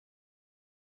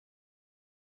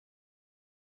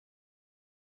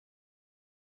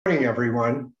morning,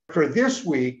 everyone. For this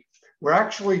week, we're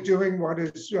actually doing what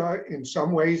is in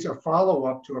some ways a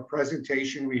follow-up to a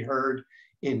presentation we heard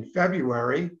in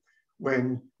February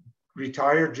when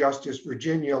retired Justice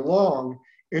Virginia Long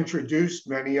introduced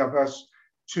many of us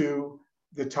to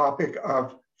the topic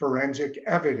of forensic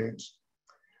evidence.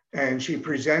 And she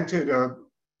presented a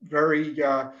very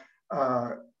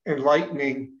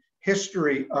enlightening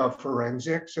history of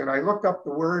forensics. And I looked up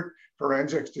the word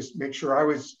forensics to make sure I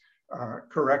was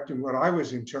correct in what I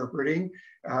was interpreting.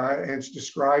 And it's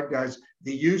described as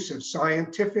the use of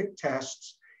scientific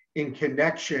tests in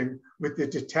connection with the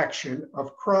detection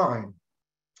of crime.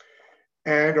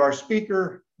 And our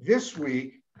speaker this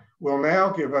week will now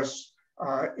give us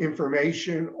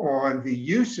information on the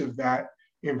use of that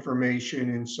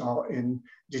information in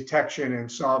detection and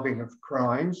solving of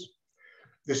crimes.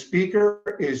 The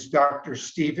speaker is Dr.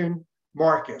 Stephen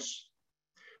Marcus.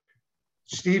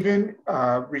 Stephen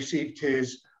received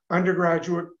his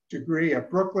undergraduate degree at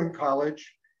Brooklyn College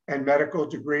and medical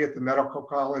degree at the Medical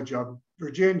College of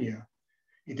Virginia.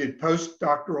 He did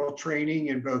postdoctoral training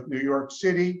in both New York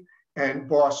City and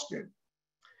Boston.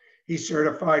 He's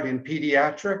certified in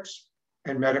pediatrics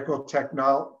and medical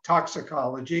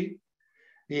toxicology.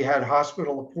 He had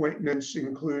hospital appointments,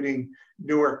 including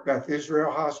Newark Beth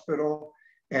Israel Hospital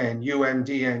and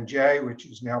UMDNJ, which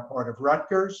is now part of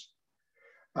Rutgers.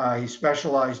 He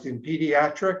specialized in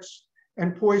pediatrics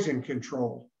and poison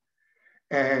control.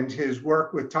 And his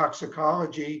work with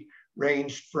toxicology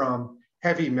ranged from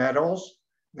heavy metals,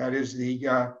 that is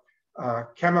the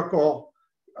chemicals,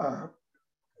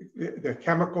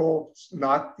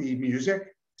 not the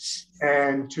music,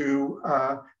 and to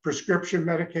prescription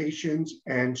medications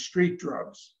and street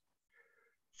drugs.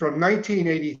 From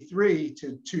 1983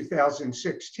 to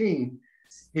 2016,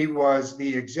 he was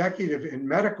the executive and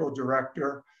medical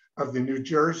director of the New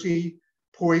Jersey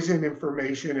Poison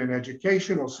Information and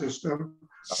Educational System,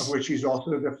 of which he's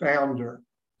also the founder.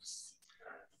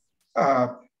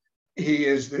 He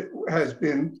has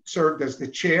been served as the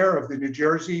chair of the New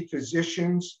Jersey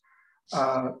Physicians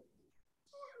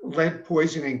Lead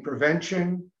Poisoning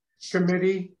Prevention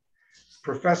Committee,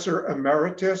 professor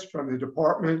emeritus from the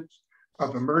Department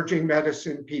of Emerging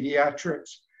Medicine,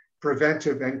 Pediatrics,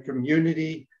 Preventive and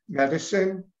Community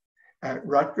Medicine at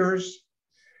Rutgers.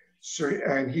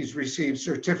 And he's received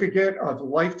Certificate of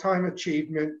Lifetime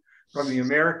Achievement from the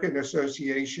American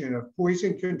Association of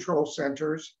Poison Control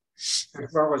Centers,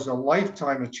 as well as a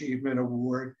Lifetime Achievement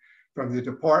Award from the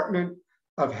Department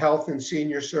of Health and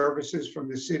Senior Services from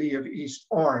the city of East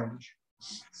Orange.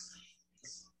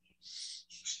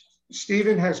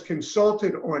 Stephen has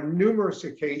consulted on numerous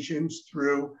occasions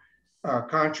through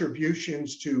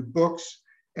contributions to books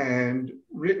and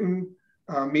written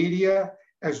media,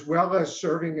 as well as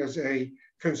serving as a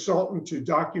consultant to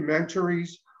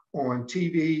documentaries on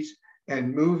TVs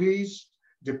and movies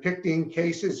depicting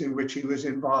cases in which he was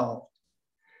involved.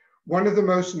 One of the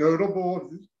most notable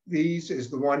of these is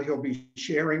the one he'll be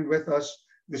sharing with us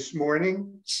this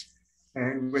morning.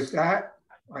 And with that,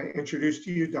 I introduce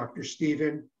to you Dr.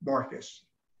 Stephen Marcus.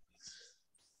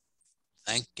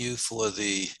 Thank you for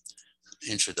the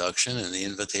introduction and the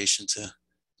invitation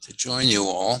to join you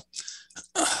all.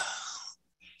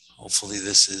 Hopefully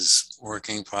this is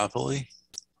working properly.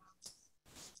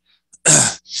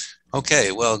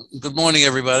 Okay, well, good morning,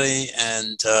 everybody,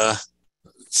 and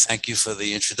thank you for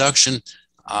the introduction.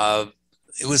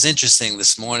 It was interesting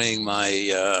this morning.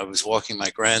 I was walking my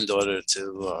granddaughter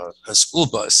to her school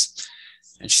bus,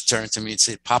 and she turned to me and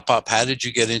said, "Pop, how did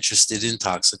you get interested in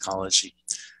toxicology?"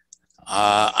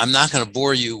 I'm not going to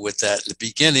bore you with that in the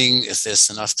beginning. If there's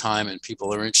enough time and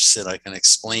people are interested, I can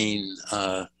explain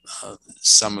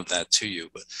some of that to you.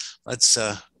 But let's,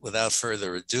 without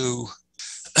further ado,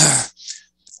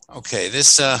 okay,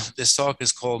 this talk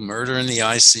is called Murder in the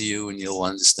ICU, and you'll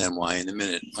understand why in a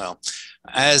minute. Well,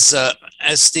 as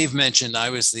Steve mentioned, I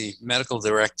was the medical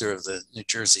director of the New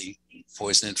Jersey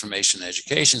Poison Information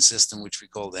Education System, which we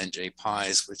called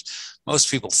NJPIES, which most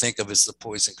people think of as the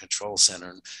Poison Control Center.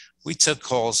 And we took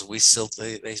calls,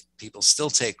 people still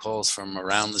take calls from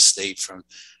around the state, from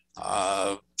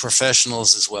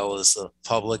professionals as well as the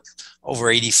public. Over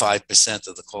 85%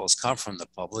 of the calls come from the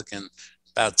public, and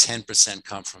about 10%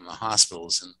 come from the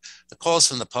hospitals. And the calls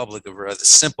from the public are rather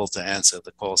simple to answer.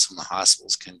 The calls from the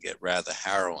hospitals can get rather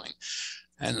harrowing.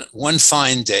 And one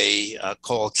fine day, a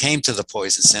call came to the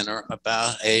Poison Center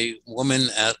about a woman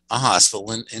at a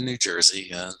hospital in New Jersey.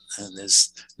 And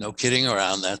there's no kidding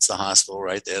around. That's the hospital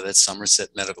right there. That's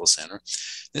Somerset Medical Center.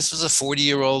 This was a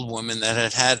 40-year-old woman that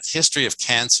had had a history of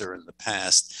cancer in the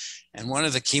past. And one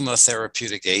of the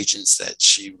chemotherapeutic agents that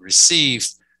she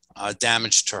received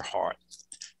damaged her heart.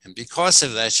 And because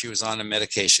of that, she was on a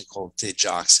medication called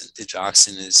digoxin.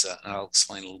 Digoxin is, I'll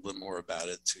explain a little bit more about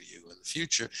it to you in the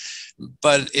future,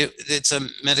 but it's a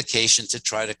medication to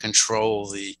try to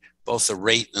control both the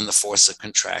rate and the force of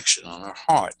contraction on her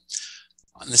heart.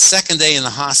 On the second day in the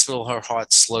hospital, her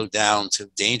heart slowed down to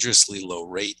dangerously low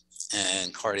rate,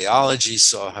 and cardiology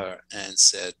saw her and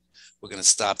said, we're going to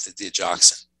stop the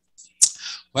digoxin.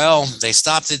 Well, they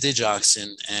stopped the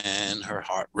digoxin and her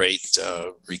heart rate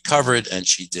recovered and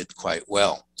she did quite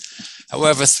well.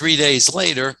 However, 3 days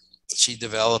later, she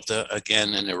developed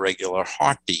again an irregular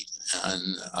heartbeat.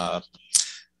 And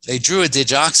they drew a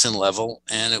digoxin level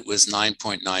and it was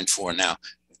 9.94. Now,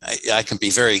 I can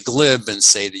be very glib and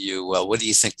say to you, well, what do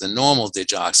you think the normal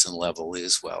digoxin level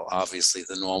is? Well, obviously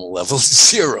the normal level is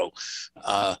 0.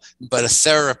 But a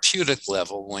therapeutic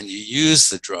level, when you use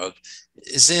the drug,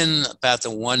 is in about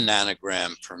the 1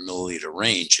 nanogram per milliliter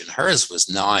range. And hers was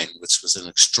 9, which was an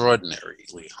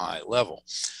extraordinarily high level.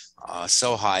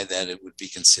 So high that it would be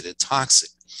considered toxic.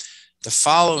 The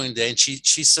following day, and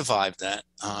she survived that.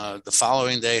 The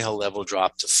following day, her level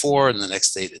dropped to 4, and the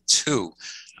next day to 2.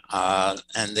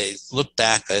 And they looked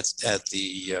back at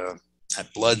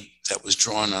blood that was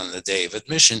drawn on the day of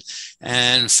admission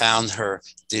and found her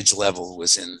dig level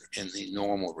was in the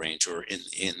normal range, or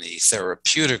in the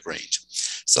therapeutic range.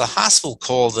 So the hospital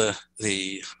called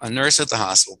a nurse at the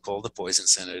hospital called the poison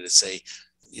center to say,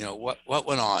 you know, what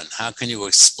went on? How can you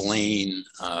explain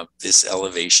this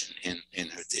elevation in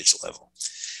her dig level?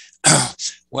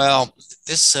 Well,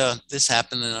 this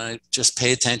happened, and I just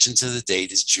pay attention to the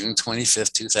date. It's June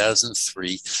 25th,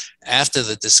 2003. After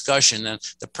the discussion, and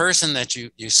the person that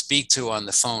you speak to on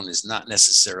the phone is not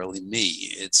necessarily me.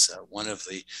 It's one of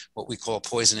what we call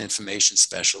poison information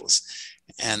specialists.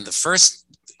 And the first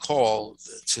call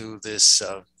to this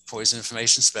poison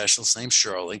information specialist named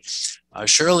Shirley.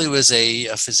 Shirley was a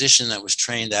physician that was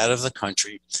trained out of the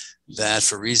country, that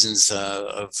for reasons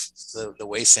of the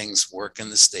way things work in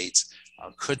the States,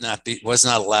 was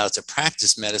not allowed to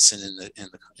practice medicine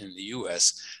in the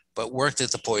U.S., but worked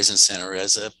at the poison center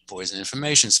as a poison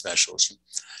information specialist.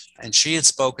 And she had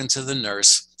spoken to the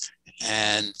nurse,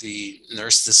 and the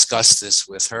nurse discussed this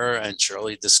with her, and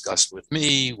Shirley discussed with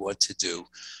me what to do.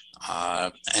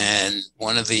 And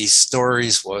one of the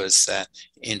stories was that,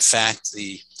 in fact,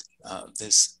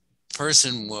 this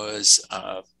person was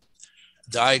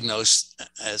diagnosed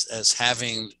as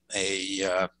having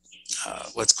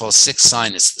what's called sick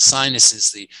sinus. The sinus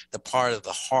is the part of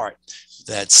the heart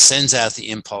that sends out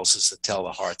the impulses that tell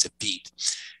the heart to beat.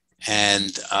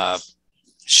 And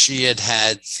she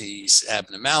had these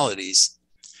abnormalities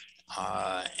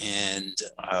and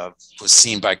was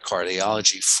seen by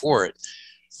cardiology for it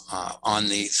on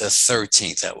the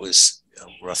 13th. That was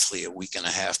roughly a week and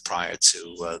a half prior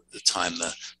to the time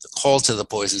the call to the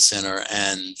poison center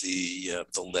and the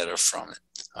letter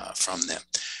from them.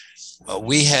 Well,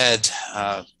 we had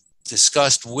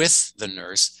discussed with the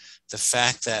nurse the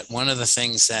fact that one of the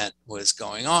things that was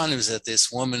going on was that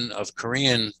this woman of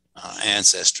Korean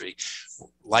ancestry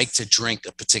liked to drink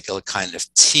a particular kind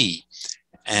of tea.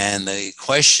 And the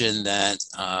question that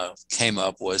came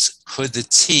up was, could the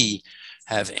tea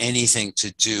have anything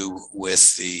to do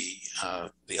with the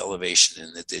elevation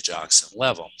in the digoxin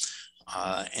level?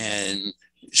 And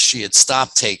she had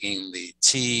stopped taking the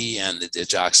tea and the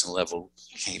digoxin level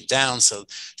came down. So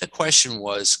the question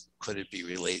was, could it be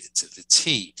related to the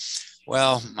tea?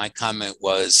 Well, my comment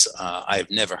was, I've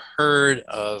never heard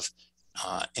of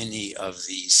any of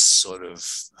these sort of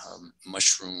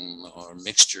mushroom or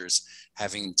mixtures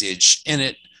having dig in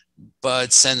it,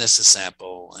 but send us a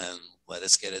sample and let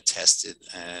us get it tested,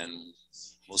 and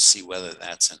we'll see whether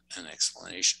that's an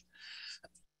explanation.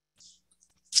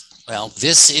 Well,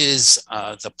 this is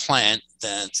the plant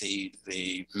that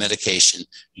the medication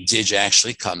dig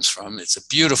actually comes from. It's a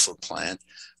beautiful plant.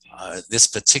 This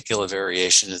particular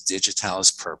variation is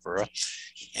Digitalis purpura,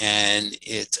 and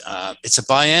it's a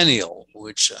biennial,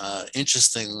 which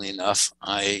interestingly enough,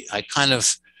 I kind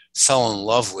of fell in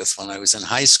love with when I was in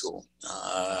high school.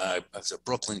 I was a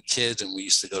Brooklyn kid, and we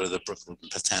used to go to the Brooklyn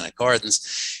Botanic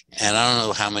Gardens. And I don't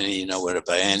know how many of you know what a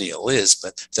biennial is,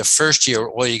 but the first year,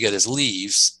 all you get is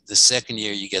leaves. The second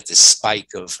year, you get this spike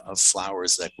of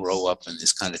flowers that grow up in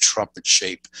this kind of trumpet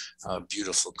shape,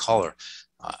 beautiful color.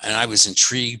 And I was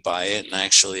intrigued by it. And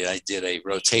actually, I did a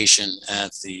rotation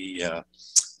at the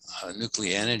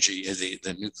nuclear energy,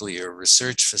 the nuclear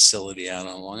research facility out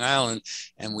on Long Island,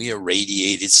 and we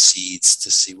irradiated seeds to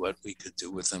see what we could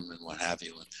do with them and what have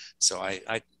you. And so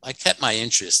I kept my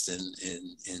interest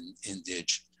in dig.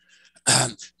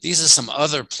 These are some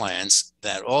other plants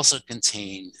that also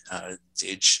contain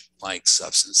dig-like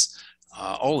substance.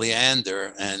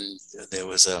 oleander, and there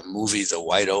was a movie, The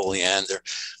White Oleander.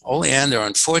 Oleander,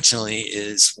 unfortunately,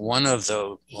 is one of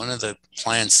the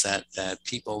plants that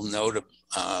people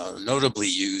notably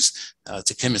use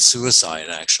to commit suicide,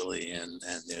 actually. And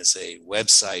there's a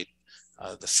website,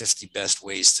 the 50 best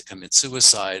ways to commit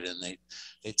suicide, and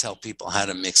they tell people how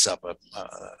to mix up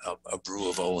a brew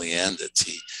of oleander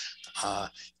tea.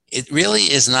 It really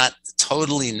is not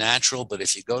totally natural, but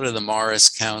if you go to the Morris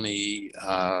County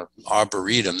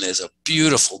Arboretum, there's a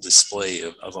beautiful display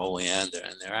of oleander,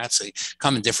 and they're absolutely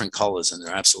come in different colors, and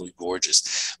they're absolutely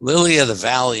gorgeous. Lily of the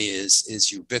Valley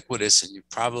is ubiquitous, and you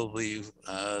probably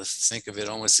think of it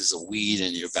almost as a weed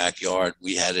in your backyard.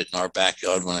 We had it in our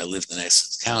backyard when I lived in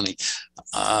Essex County,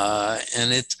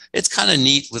 and it's kind of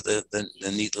neat with the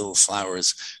neat little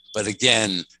flowers. But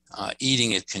again,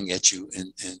 eating it can get you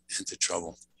into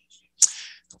trouble.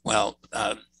 Well,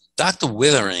 Dr.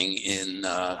 Withering in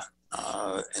the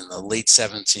late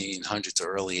 1700s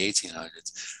or early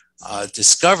 1800s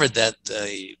discovered that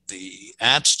the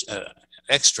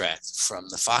extract from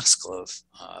the foxglove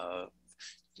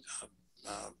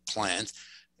plant,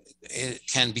 it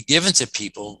can be given to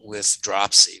people with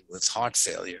dropsy, with heart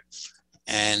failure,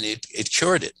 and it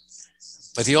cured it.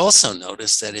 But he also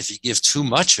noticed that if you give too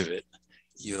much of it,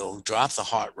 you'll drop the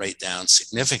heart rate down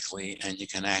significantly, and you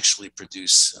can actually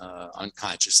produce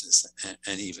unconsciousness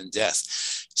and even death.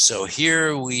 So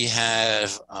here we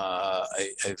have a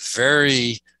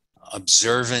very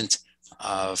observant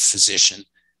physician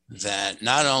that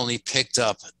not only picked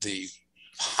up the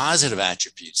positive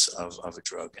attributes of a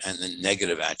drug and the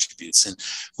negative attributes, and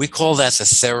we call that the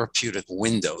therapeutic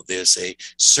window. There's a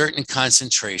certain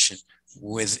concentration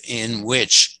within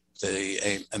which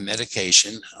a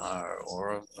medication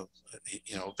or a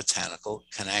botanical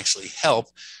can actually help,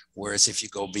 whereas if you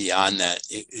go beyond that,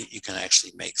 you can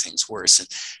actually make things worse. And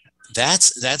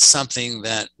that's something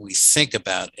that we think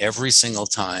about every single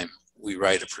time we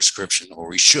write a prescription, or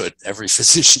we should. Every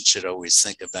physician should always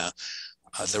think about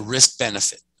the risk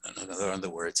benefit. In other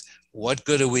words, what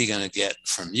good are we going to get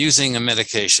from using a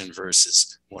medication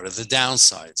versus what are the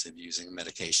downsides of using a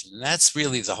medication? And that's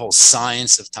really the whole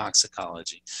science of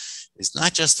toxicology, is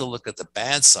not just to look at the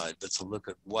bad side, but to look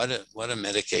at what a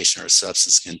medication or a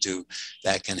substance can do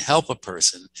that can help a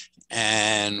person,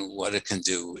 and what it can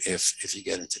do if you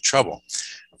get into trouble.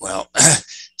 Well,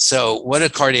 so what are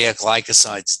cardiac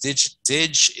glycosides?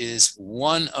 DIG is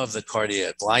one of the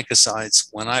cardiac glycosides.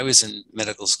 When I was in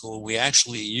medical school, we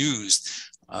actually used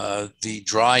the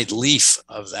dried leaf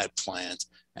of that plant,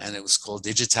 and it was called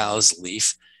digitalis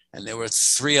leaf. And there were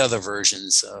 3 other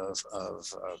versions of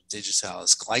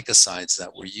digitalis glycosides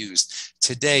that were used.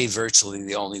 Today, virtually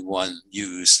the only one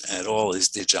used at all is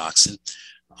digoxin.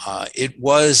 It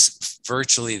was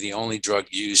virtually the only drug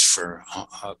used for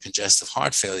congestive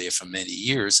heart failure for many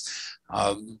years.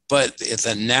 But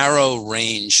the narrow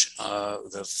range,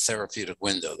 the therapeutic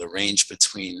window, the range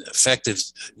between effective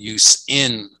use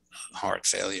in heart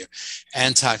failure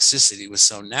and toxicity was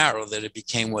so narrow that it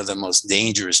became one of the most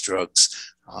dangerous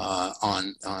drugs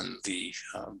on the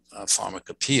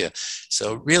pharmacopoeia.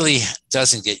 So it really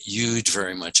doesn't get used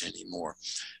very much anymore.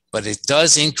 But it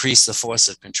does increase the force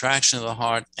of contraction of the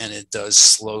heart, and it does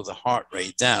slow the heart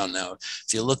rate down. Now,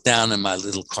 if you look down in my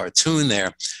little cartoon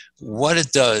there, what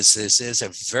it does is there's a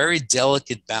very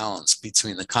delicate balance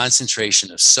between the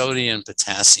concentration of sodium and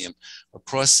potassium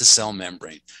across the cell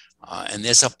membrane. And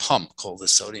there's a pump called the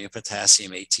sodium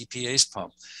potassium ATPase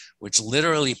pump, which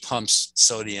literally pumps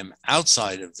sodium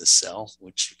outside of the cell,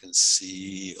 which you can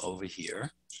see over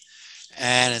here,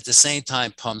 and at the same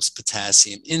time pumps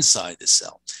potassium inside the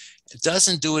cell. It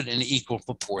doesn't do it in equal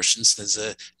proportions. There's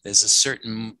a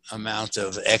certain amount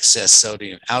of excess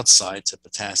sodium outside to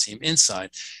potassium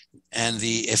inside. And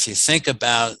if you think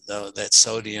about that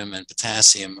sodium and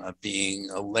potassium being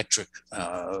electric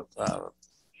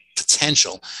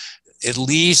potential, it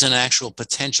leaves an actual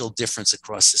potential difference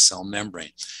across the cell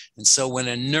membrane. And so when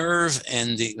a nerve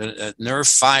and the nerve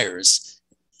fires,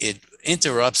 it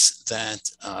interrupts that,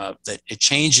 it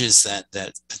changes that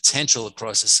potential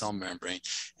across the cell membrane,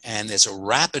 and there's a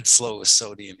rapid flow of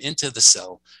sodium into the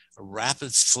cell, a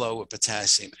rapid flow of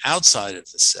potassium outside of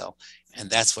the cell, and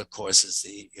that's what causes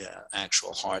the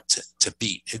actual heart to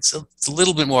beat. It's a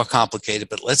little bit more complicated,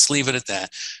 but let's leave it at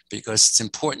that, because it's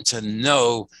important to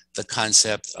know the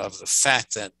concept of the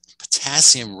fact that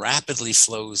potassium rapidly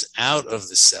flows out of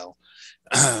the cell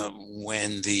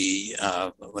when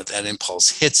that impulse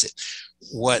hits it.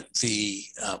 What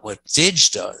DIG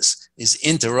does is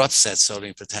interrupts that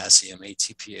sodium potassium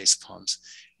ATPase pumps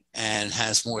and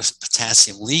has more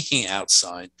potassium leaking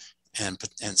outside and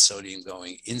sodium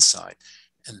going inside.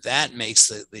 And that makes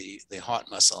the heart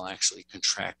muscle actually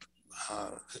contract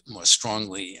more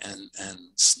strongly and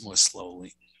more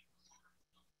slowly.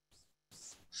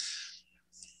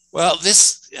 Well,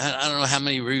 this, I don't know how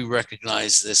many of you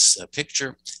recognize this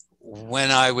picture. When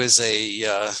I was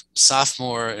a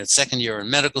sophomore and second year in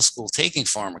medical school taking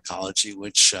pharmacology,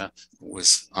 which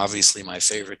was obviously my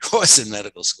favorite course in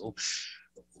medical school,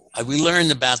 we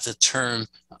learned about the term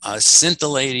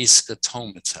scintillating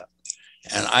scotomata.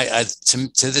 And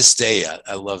to this day,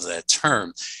 I love that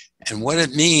term. And what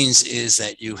it means is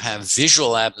that you have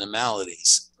visual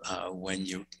abnormalities when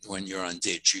you're on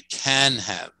DIG. You can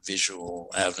have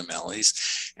visual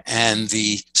abnormalities, and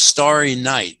the starry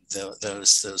night,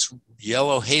 those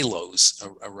yellow halos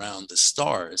around the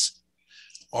stars,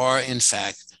 are in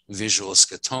fact visual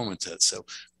scotomata. So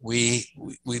we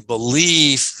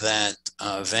believe that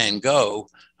Van Gogh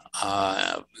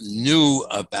knew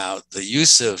about the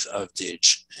use of DIG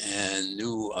and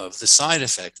knew of the side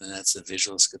effect, and that's the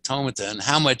visual scotomata, and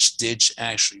how much DIG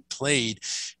actually played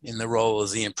in the role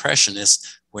of the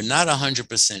impressionist. We're not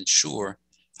 100% sure.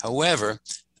 However,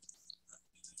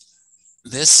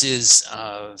 this is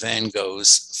Van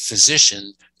Gogh's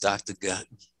physician, Dr.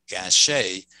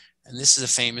 Gachet, and this is a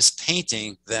famous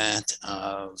painting that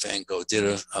Van Gogh did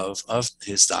of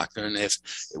his doctor. And if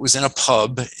it was in a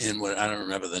pub in what, I don't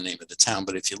remember the name of the town,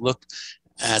 but if you look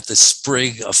at the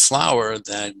sprig of flower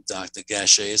that Dr.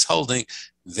 Gachet is holding,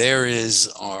 there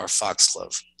is our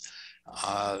foxglove.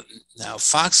 Now,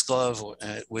 foxglove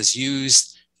was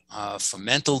used for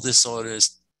mental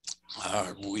disorders.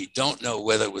 We don't know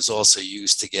whether it was also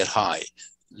used to get high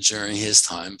during his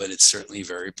time, but it's certainly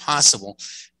very possible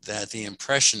that the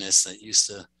impressionists that used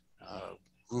to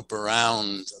group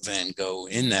around Van Gogh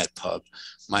in that pub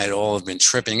might all have been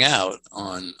tripping out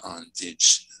on DIG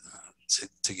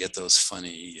to get those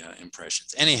funny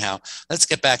impressions. Anyhow, let's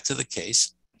get back to the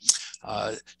case.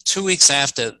 2 weeks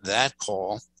after that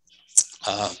call,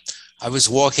 I was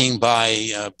walking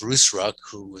by Bruce Ruck,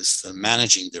 who was the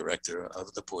managing director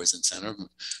of the Poison Center.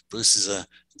 Bruce is a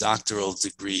doctoral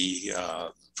degree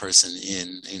person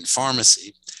in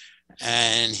pharmacy.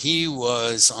 And he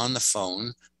was on the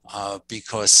phone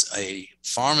because a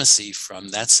pharmacy from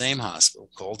that same hospital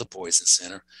called the Poison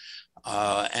Center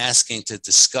asking to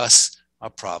discuss a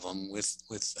problem with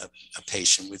a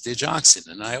patient with digoxin.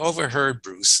 And I overheard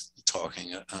Bruce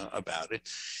talking about it.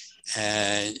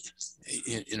 And,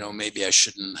 you know, maybe I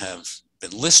shouldn't have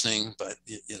been listening, but,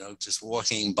 you know, just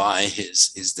walking by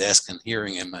his desk and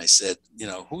hearing him, I said, you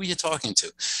know, who are you talking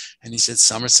to? And he said,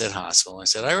 Somerset Hospital. I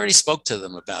said, I already spoke to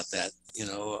them about that, you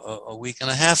know, a week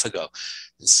and a half ago.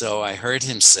 And so I heard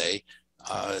him say,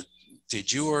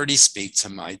 did you already speak to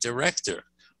my director?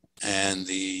 And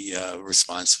the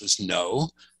response was no.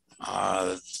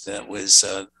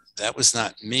 That was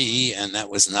not me, and that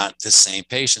was not the same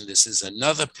patient. This is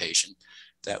another patient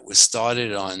that was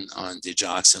started on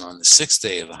digoxin on the 6th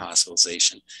day of the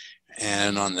hospitalization.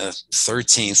 And on the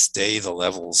 13th day, the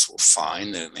levels were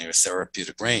fine in their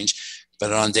therapeutic range.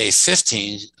 But on day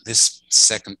 15, this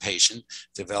second patient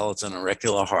developed an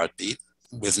irregular heartbeat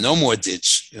with no more DIG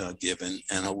given,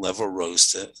 and a level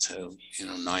rose to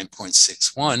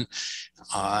 9.61.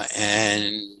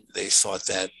 And they thought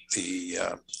that the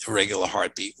irregular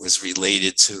heartbeat was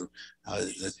related to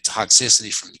the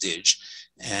toxicity from DIG.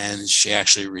 And she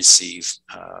actually received,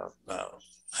 I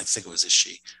think it was a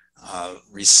she,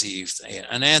 received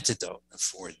an antidote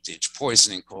for DIG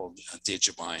poisoning called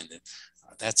Digibine.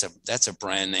 That's a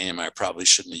brand name. I probably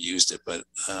shouldn't have used it, but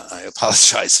I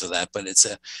apologize for that. But it's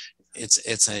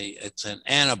an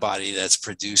antibody that's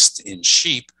produced in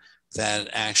sheep that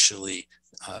actually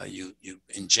you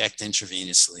inject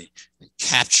intravenously and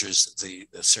captures the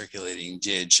circulating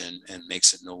DIG and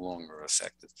makes it no longer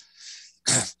effective.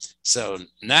 So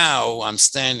now I'm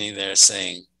standing there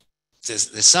saying,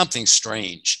 there's something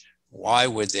strange. Why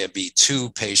would there be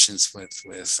two patients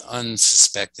with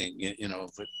unsuspecting,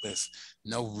 with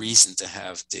no reason to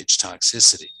have DIG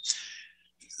toxicity?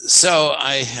 So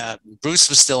Bruce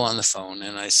was still on the phone,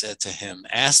 and I said to him,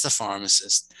 ask the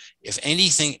pharmacist if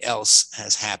anything else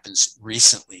has happened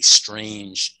recently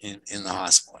strange in the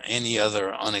hospital, any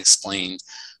other unexplained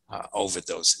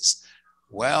overdoses.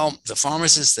 Well, the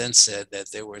pharmacist then said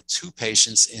that there were two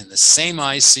patients in the same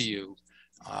ICU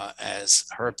as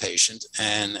her patient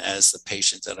and as the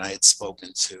patient that I had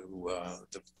spoken to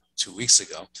 2 weeks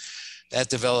ago that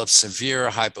developed severe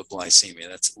hypoglycemia,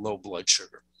 that's low blood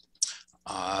sugar.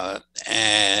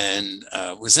 And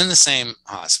was in the same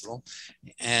hospital,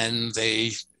 and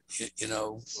they,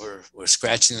 were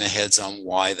scratching their heads on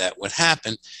why that would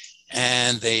happen.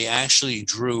 and they actually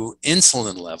drew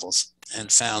insulin levels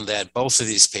and found that both of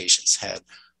these patients had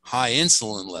high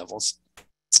insulin levels.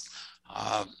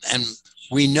 And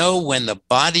we know when the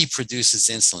body produces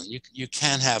insulin, you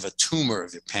can have a tumor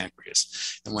of your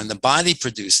pancreas. And when the body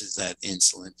produces that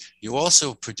insulin, you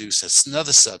also produce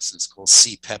another substance called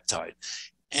C-peptide.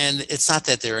 And it's not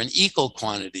that they're an equal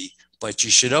quantity, but you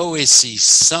should always see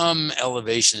some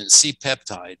elevation in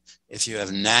C-peptide if you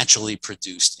have naturally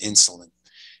produced insulin.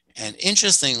 And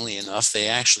interestingly enough, they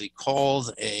actually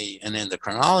called an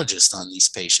endocrinologist on these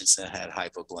patients that had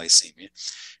hypoglycemia,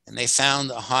 and they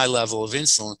found a high level of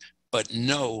insulin, but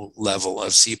no level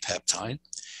of C-peptide.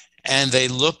 And they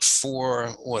looked for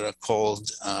what are called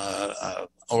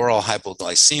oral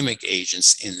hypoglycemic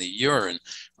agents in the urine,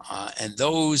 and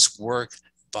those work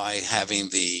by having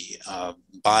the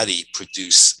body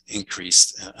produce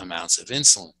increased amounts of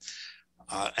insulin.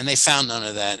 And they found none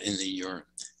of that in the urine.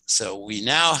 So we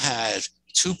now had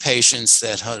 2 patients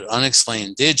that had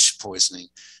unexplained DIG poisoning,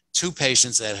 2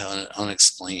 patients that had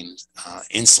unexplained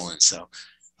insulin. So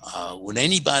would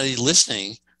anybody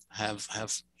listening have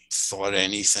thought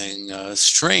anything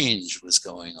strange was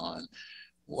going on?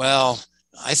 Well,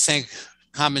 I think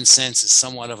common sense is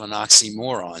somewhat of an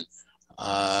oxymoron.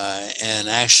 And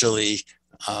actually,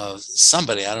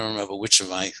 somebody, I don't remember which of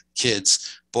my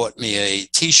kids, bought me a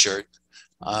T-shirt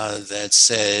that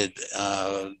said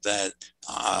that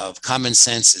common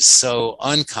sense is so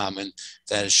uncommon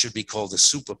that it should be called a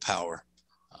superpower.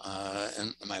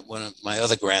 And one of my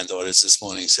other granddaughters this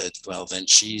morning said, well, then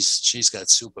she's got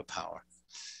superpower.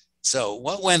 So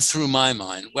what went through my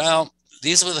mind? Well,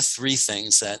 these were the 3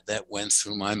 things that went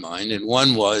through my mind. And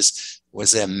one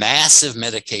was a massive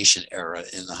medication error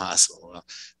in the hospital.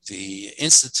 The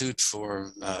Institute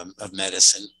of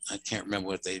Medicine, I can't remember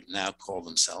what they now call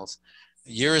themselves,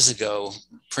 years ago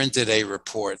printed a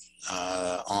report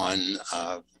on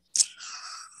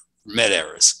med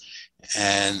errors.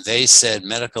 And they said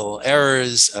medical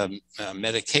errors,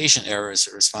 medication errors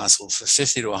are responsible for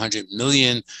 50 to 100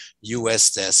 million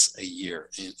US deaths a year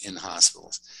in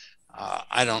hospitals.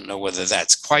 I don't know whether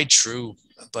that's quite true,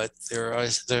 but there are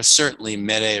certainly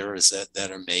med errors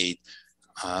that are made,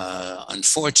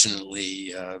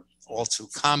 unfortunately, all too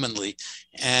commonly.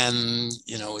 And,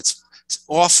 you know, it's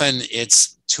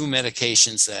 2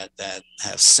 medications that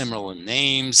have similar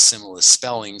names, similar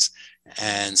spellings,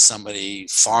 and somebody,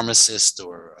 pharmacist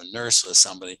or a nurse or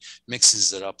somebody,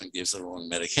 mixes it up and gives the wrong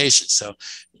medication. So,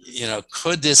 you know,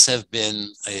 could this have been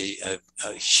a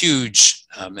huge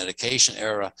medication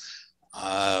error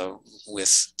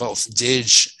with both DIG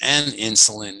and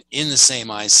insulin in the same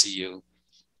ICU?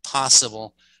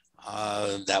 Possible.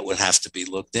 That would have to be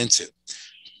looked into.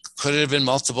 Could it have been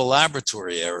multiple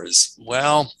laboratory errors?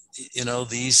 Well, you know,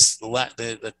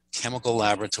 the chemical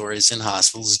laboratories in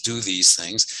hospitals do these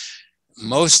things.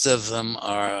 Most of them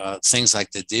are things like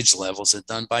the DIG levels are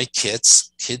done by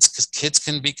kits. Kits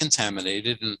can be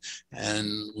contaminated,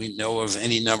 and we know of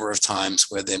any number of times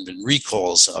where there have been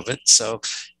recalls of it. So,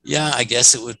 yeah, I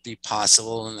guess it would be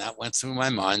possible, and that went through my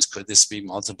mind. Could this be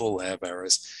multiple lab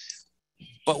errors?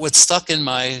 But what stuck in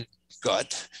my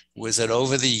gut was that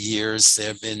over the years, there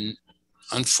have been,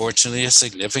 unfortunately, a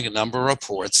significant number of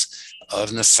reports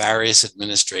of nefarious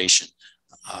administration,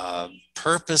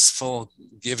 purposeful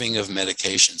giving of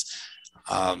medications.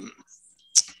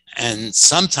 And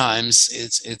sometimes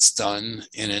it's done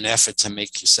in an effort to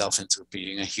make yourself into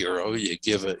being a hero. You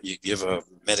give a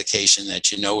medication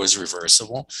that you know is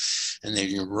reversible, and then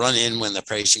you run in when the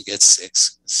patient gets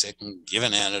sick and give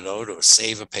an antidote or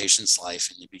save a patient's life,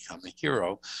 and you become a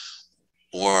hero.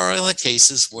 Or the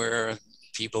cases where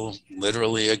people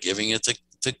literally are giving it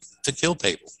to kill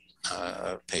people.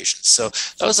 Patients. So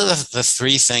those are the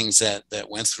 3 things that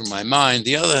went through my mind.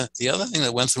 The other thing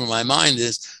that went through my mind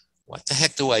is, what the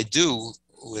heck do I do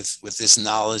with this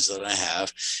knowledge that I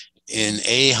have in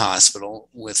a hospital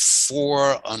with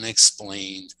 4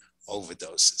 unexplained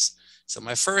overdoses? So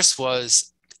my first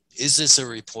was, is this a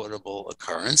reportable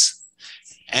occurrence?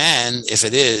 And if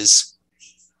it is,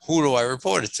 who do I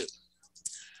report it to?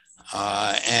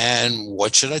 And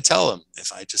what should I tell them?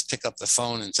 If I just pick up the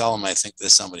phone and tell them I think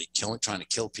there's somebody trying to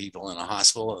kill people in a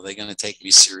hospital, are they going to take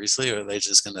me seriously, or are they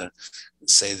just going to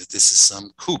say that this is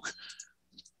some kook?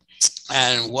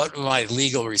 And what my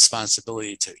legal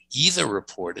responsibility to either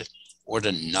report it or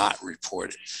to not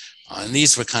report it? And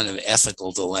these were kind of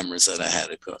ethical dilemmas that I had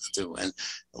to go through. And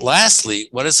lastly,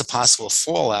 what is the possible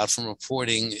fallout from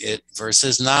reporting it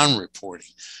versus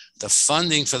non-reporting? The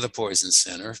funding for the Poison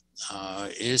Center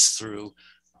is through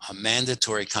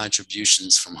mandatory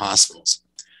contributions from hospitals.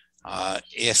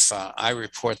 If I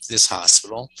report this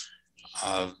hospital,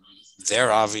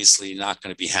 they're obviously not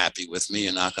going to be happy with me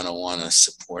and not going to want to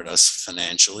support us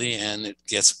financially. And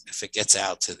if it gets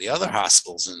out to the other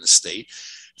hospitals in the state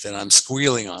that I'm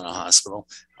squealing on a hospital,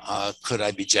 could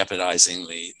I be jeopardizing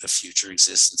the future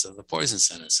existence of the poison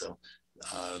center? So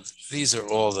these are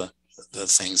all the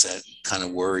things that kind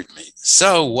of worried me.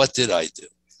 So what did I do?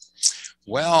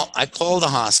 Well, I called the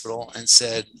hospital and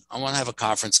said, I want to have a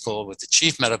conference call with the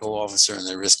chief medical officer and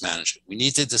the risk manager. We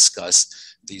need to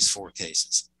discuss these 4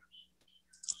 cases.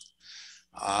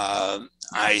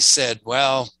 I said,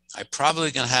 well, I'm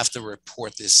probably going to have to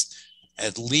report this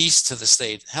at least to the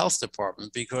state health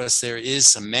department, because there is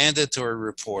some mandatory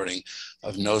reporting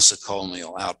of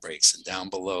nosocomial outbreaks. And down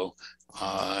below,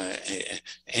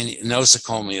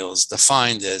 nosocomial is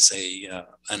defined as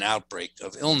an outbreak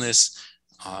of illness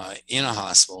in a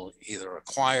hospital, either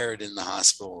acquired in the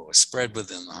hospital or spread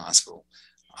within the hospital.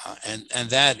 And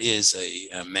that is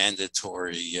a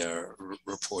mandatory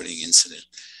reporting incident.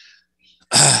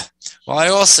 Well, I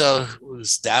also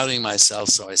was doubting myself,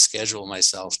 so I scheduled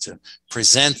myself to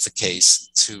present the case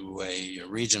to a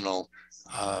regional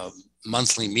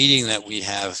monthly meeting that we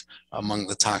have among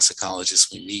the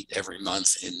toxicologists. We meet every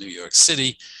month in New York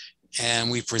City, and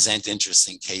we present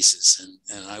interesting cases.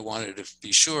 And I wanted to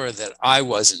be sure that I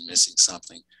wasn't missing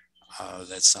something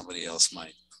that somebody else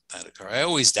might occur. I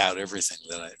always doubt everything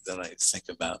that I think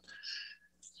about.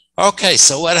 Okay,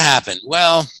 so what happened?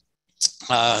 Well,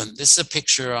 this is a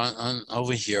picture on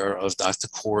over here of Dr.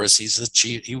 Kouros.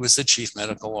 He was the chief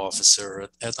medical officer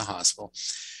at the hospital,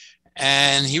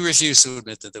 and he refused to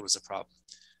admit that there was a problem.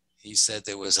 He said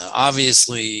there was an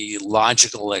obviously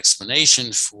logical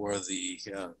explanation for the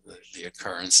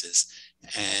occurrences,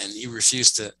 and he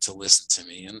refused to listen to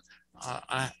me. And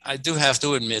I do have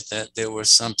to admit that there were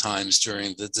some times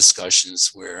during the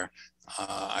discussions where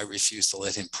I refused to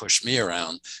let him push me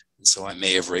around. And so I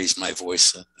may have raised my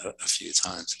voice a few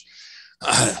times.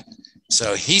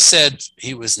 So he said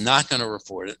he was not going to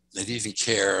report it, that he didn't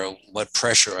care what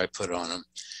pressure I put on him.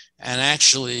 And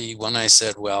actually, when I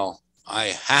said, well, I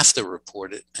have to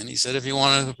report it, and he said, if you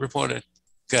want to report it,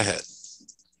 go ahead.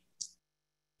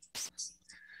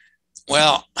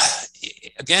 Well,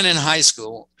 again, in high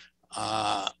school,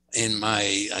 in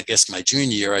my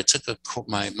junior year, I took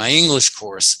my English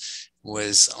course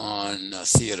was on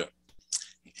theater.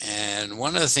 And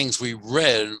one of the things we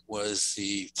read was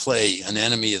the play, An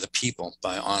Enemy of the People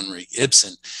by Henrik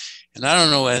Ibsen. And I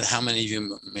don't know how many of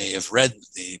you may have read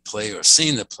the play or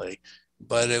seen the play,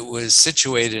 but it was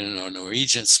situated in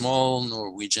a small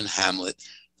Norwegian hamlet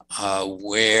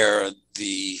where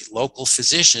the local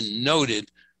physician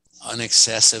noted an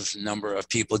excessive number of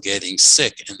people getting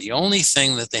sick. And the only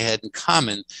thing that they had in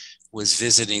common was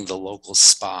visiting the local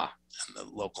spa and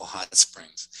the local hot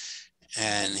springs.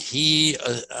 And he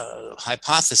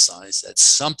hypothesized that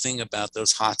something about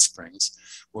those hot springs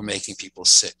were making people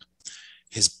sick.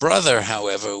 His brother,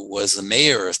 however, was the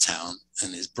mayor of town,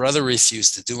 and his brother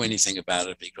refused to do anything about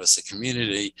it because the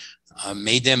community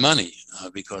made their money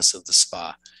because of the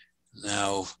spa.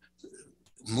 Now,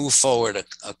 move forward a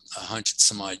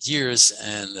 100-some-odd years,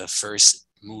 and the first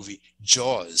movie,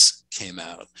 Jaws, came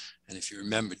out. And if you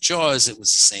remember Jaws, it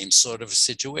was the same sort of a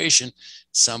situation.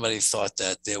 Somebody thought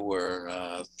that there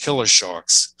were killer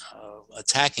sharks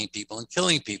attacking people and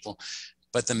killing people.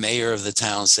 But the mayor of the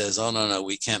town says, oh, no,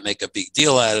 we can't make a big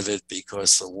deal out of it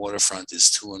because the waterfront is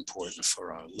too important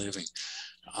for our living.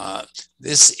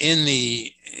 This in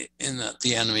the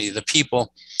Enemy of the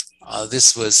People,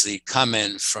 this was the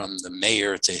comment from the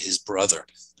mayor to his brother.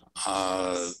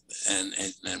 And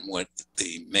what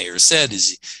the mayor said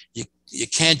is, you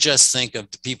can't just think of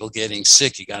the people getting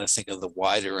sick. You got to think of the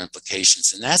wider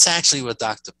implications. And that's actually what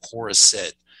Dr. Kouros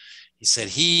said. He said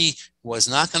he was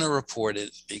not going to report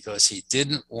it because he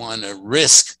didn't want to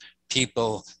risk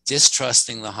people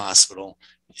distrusting the hospital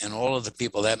and all of the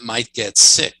people that might get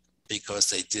sick because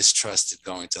they distrusted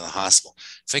going to the hospital.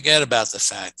 Forget about the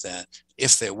fact that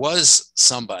if there was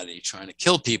somebody trying to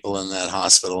kill people in that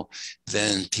hospital,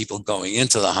 then people going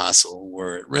into the hospital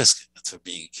were at risk for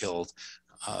being killed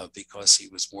because he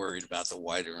was worried about the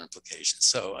wider implications.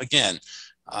 So again,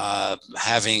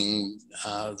 having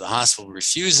the hospital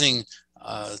refusing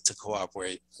to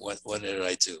cooperate, what did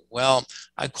I do? Well,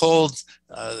 I called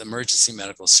the Emergency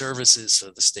Medical Services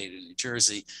for the state of New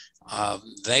Jersey.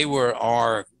 They were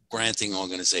our granting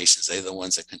organizations. They're the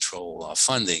ones that control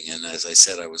funding. And as I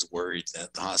said, I was worried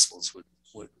that the hospitals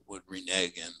would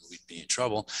renege and we'd be in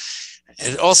trouble.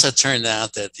 And it also turned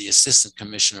out that the Assistant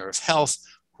Commissioner of Health,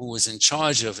 who was in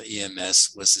charge of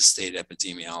EMS, was the state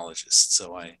epidemiologist.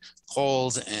 So I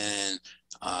called and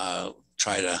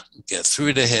tried to get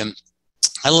through to him.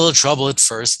 Had a little trouble at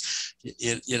first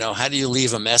you know, how do you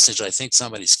leave a message? I think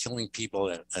somebody's killing people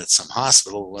at some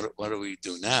hospital. What do we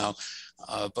do now?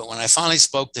 But when I finally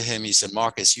spoke to him, he said,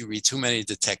 Marcus, you read too many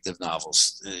detective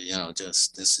novels. You know,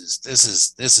 just this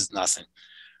is nothing.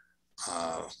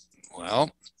 Uh,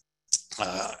 well,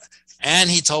 uh, and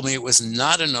he told me it was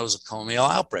not a nosocomial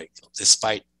outbreak,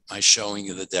 despite my showing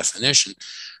you the definition.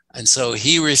 And so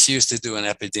he refused to do an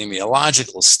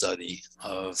epidemiological study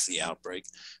of the outbreak,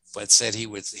 but said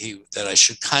that I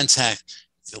should contact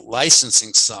the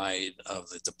licensing side of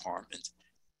the department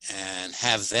and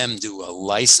have them do a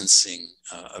licensing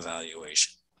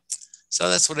evaluation. So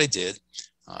that's what I did.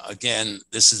 Again,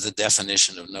 this is the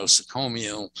definition of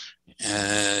nosocomial,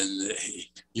 and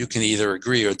you can either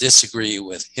agree or disagree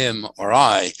with him or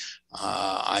I.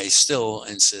 I still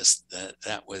insist that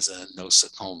that was a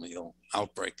nosocomial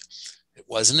outbreak. It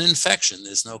was an infection,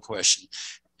 there's no question.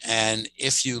 And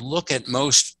if you look at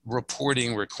most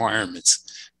reporting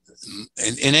requirements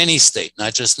in any state,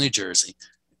 not just New Jersey,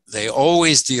 they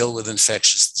always deal with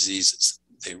infectious diseases.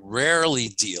 They rarely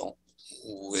deal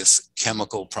with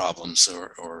chemical problems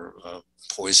or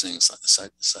poisonings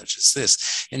such as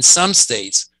this. In some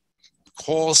states,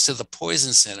 calls to the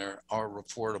poison center are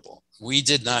reportable. We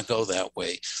did not go that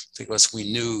way because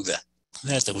we knew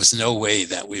that there was no way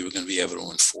that we were going to be able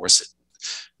to enforce it.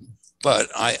 But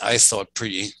I thought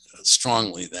pretty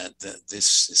strongly that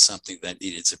this is something that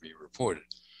needed to be reported.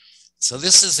 So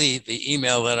this is the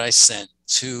email that I sent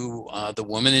to the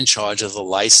woman in charge of the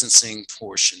licensing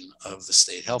portion of the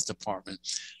state health department.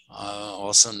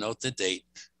 Also note the date,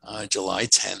 July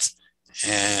 10th.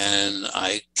 And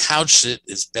I couched it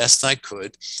as best I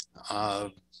could,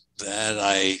 that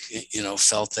I,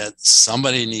 felt that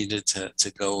somebody needed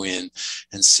to go in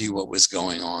and see what was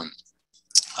going on.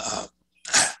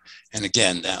 And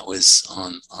again, that was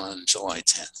on July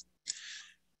 10th.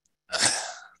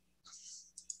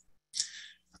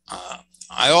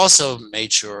 I also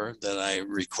made sure that I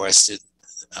requested,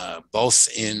 both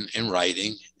in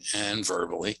writing and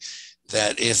verbally,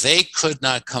 that if they could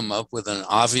not come up with an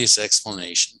obvious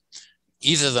explanation,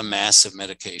 either the massive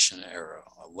medication error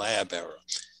or lab error,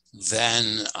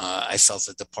 then I felt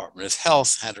the Department of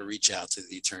Health had to reach out to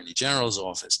the Attorney General's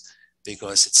office,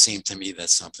 because it seemed to me that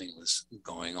something was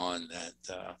going on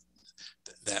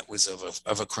that was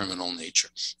of a criminal nature.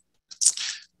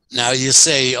 Now you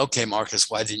say, okay, Marcus,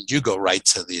 why didn't you go right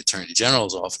to the Attorney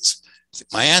General's office?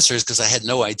 My answer is because I had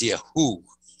no idea who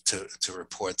to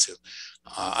report to.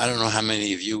 I don't know how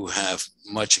many of you have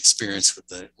much experience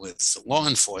with law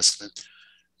enforcement,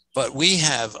 but we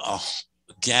have a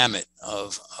gamut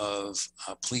of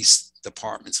police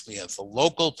departments. We have the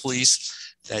local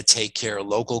police that take care of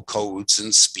local codes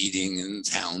and speeding in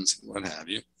towns and what have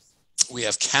you. We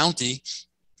have county.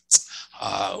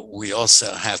 We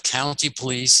also have county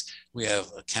police. We have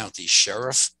a county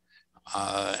sheriff.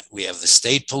 We have the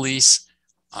state police.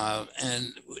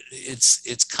 And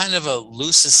it's kind of a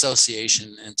loose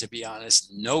association. And to be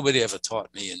honest, nobody ever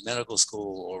taught me in medical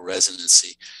school or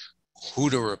residency who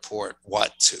to report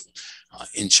what to.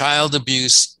 In child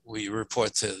abuse, we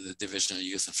report to the Division of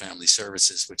Youth and Family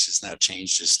Services, which has now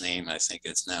changed its name. I think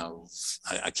it's now,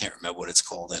 I can't remember what it's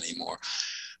called anymore.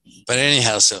 But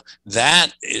anyhow, so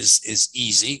that is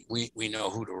easy. We know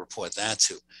who to report that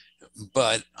to.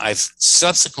 But I've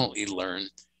subsequently learned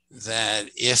that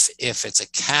if it's a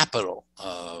capital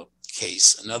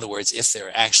case, in other words, if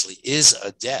there actually is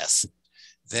a death,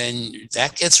 then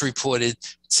that gets reported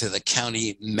to the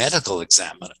county medical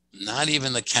examiner, not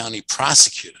even the county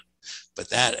prosecutor. But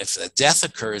that if a death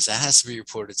occurs, that has to be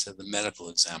reported to the medical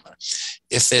examiner.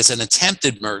 If there's an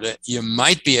attempted murder, you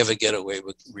might be able to get away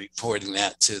with reporting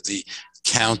that to the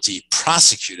county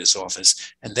prosecutor's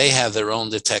office, and they have their own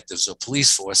detectives or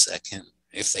police force that can,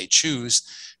 if they choose,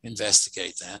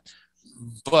 investigate that.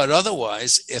 But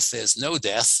otherwise, if there's no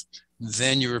death,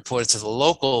 then you report it to the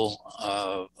local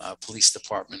police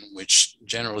department, which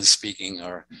generally speaking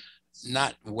are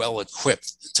not well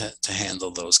equipped to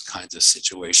handle those kinds of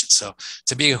situations. So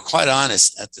to be quite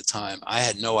honest, at the time, I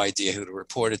had no idea who to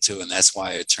report it to, and that's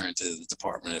why I turned to the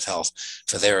Department of Health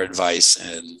for their advice.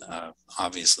 And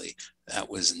obviously that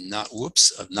was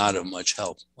not of much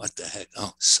help. What the heck?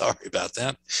 Oh, sorry about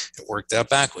that. It worked out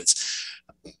backwards.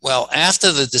 Well,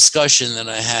 after the discussion that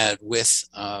I had with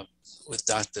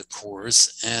Dr.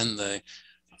 Coors and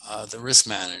the risk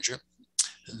manager,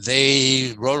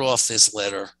 they wrote off this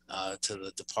letter to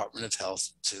the Department of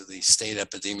Health, to the state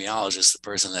epidemiologist, the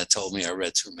person that told me I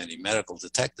read too many medical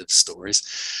detective stories,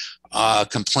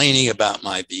 complaining about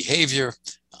my behavior,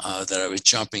 that I was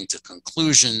jumping to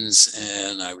conclusions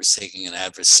and I was taking an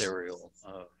adversarial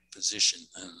position,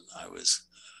 and I was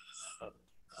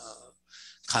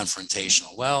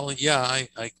confrontational. Well, yeah,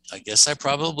 I guess I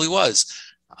probably was.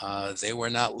 They were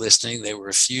not listening. They were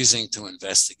refusing to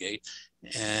investigate,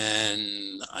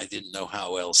 and I didn't know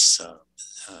how else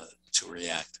to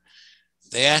react.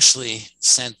 They actually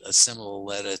sent a similar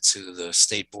letter to the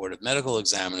State Board of Medical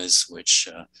Examiners, which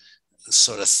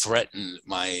sort of threatened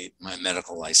my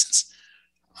medical license.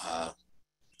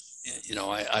 You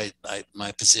know,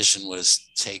 my position was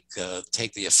take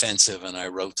the offensive, and I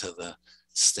wrote to the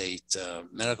state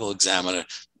medical examiner.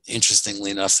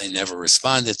 Interestingly enough, they never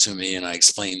responded to me, and I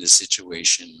explained the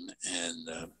situation,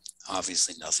 and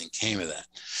obviously nothing came of that.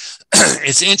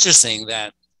 It's interesting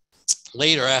that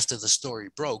later, after the story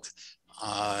broke,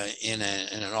 in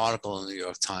an article in the New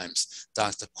York Times,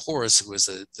 Dr. Kors, who was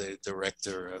the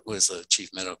director, was a chief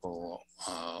medical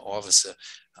officer,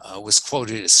 was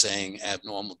quoted as saying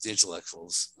abnormal digital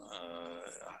echoes,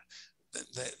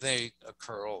 they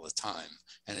occur all the time,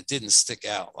 and it didn't stick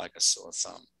out like a sore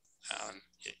thumb.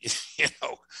 You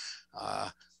know,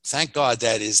 thank God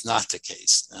that is not the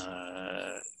case.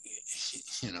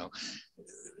 You know,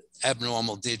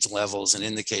 abnormal dig levels, an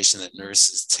indication that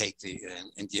nurses take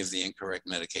and give the incorrect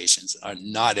medications, are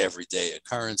not everyday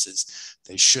occurrences.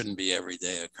 They shouldn't be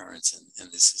everyday occurrence,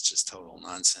 and this is just total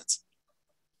nonsense.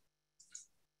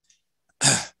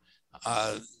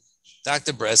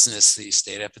 Dr. Bresnis, the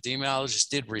state epidemiologist,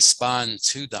 did respond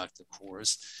to Dr.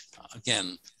 Kors.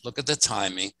 Again, look at the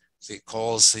timing. He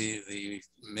calls the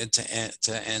mid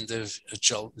to end of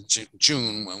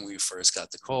June when we first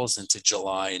got the calls, into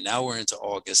July, and now we're into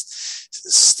August.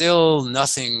 Still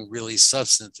nothing really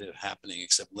substantive happening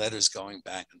except letters going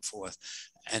back and forth,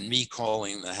 and me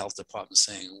calling the health department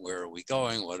saying, where are we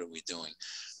going? What are we doing?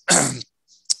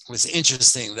 It was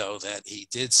interesting, though, that he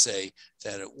did say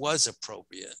that it was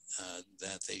appropriate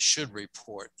that they should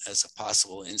report as a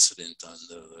possible incident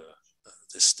under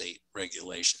the state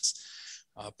regulations.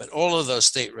 But all of those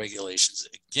state regulations,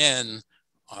 again,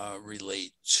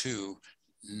 relate to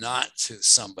not to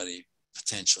somebody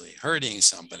potentially hurting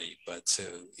somebody, but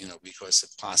to, you know, because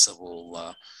of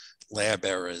possible lab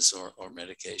errors or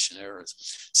medication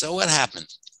errors. So what happened?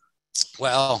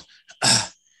 Well,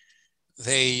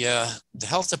 the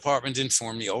health department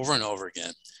informed me over and over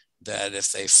again that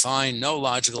if they find no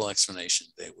logical explanation,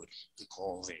 they would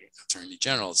call the Attorney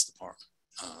General's department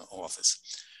office.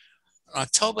 On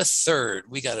October 3rd,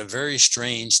 we got a very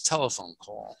strange telephone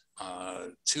call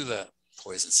to the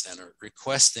Poison Center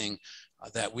requesting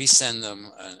that we send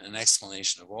them an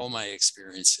explanation of all my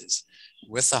experiences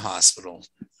with the hospital,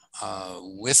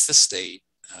 with the state,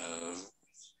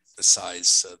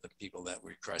 besides the people that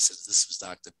requested. This was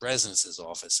Dr. Bresnis's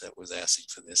office that was asking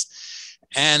for this.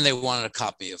 And they wanted a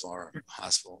copy of our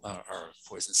hospital, our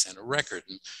Poison Center record.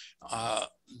 And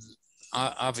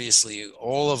obviously,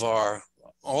 all of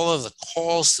the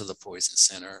calls to the Poison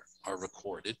Center are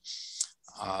recorded.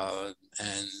 And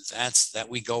that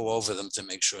we go over them to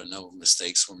make sure no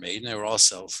mistakes were made. And they were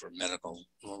also, for medical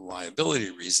liability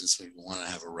reasons, we want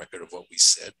to have a record of what we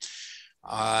said.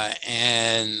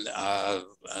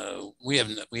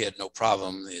 We had no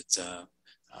problem.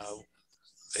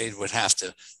 They would have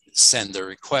to send a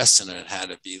request, and it had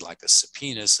to be like a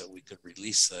subpoena so we could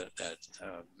release that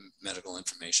medical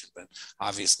information, but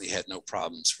obviously had no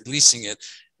problems releasing it.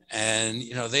 And,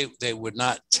 you know, they would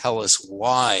not tell us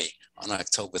why on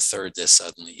October 3rd they're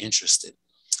suddenly interested.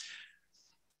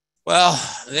 Well,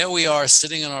 there we are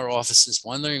sitting in our offices,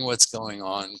 wondering what's going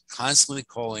on, constantly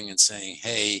calling and saying,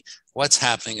 hey, what's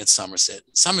happening at Somerset?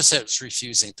 Somerset is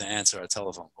refusing to answer our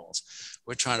telephone calls.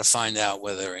 We're trying to find out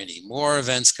whether there are any more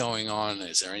events going on.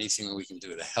 Is there anything we can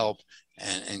do to help?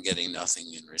 And getting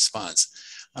nothing in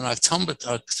response. On October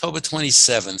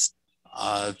 27th,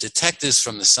 detectives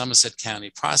from the Somerset County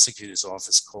Prosecutor's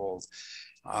Office called.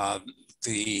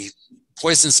 The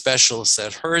poison specialist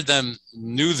that heard them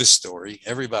knew the story.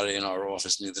 Everybody in our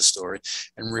office knew the story,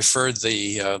 and referred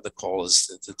the callers,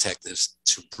 the detectives,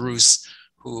 to Bruce,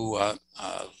 who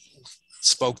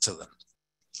spoke to them.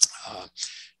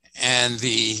 And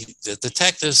the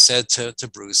detective said to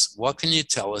Bruce, what can you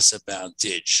tell us about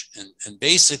DIG? And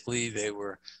basically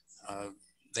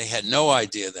they had no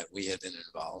idea that we had been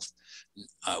involved.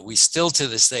 We still to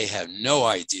this day have no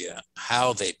idea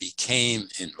how they became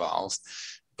involved,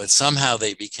 but somehow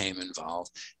they became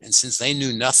involved. And since they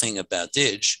knew nothing about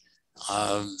DIG,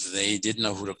 they didn't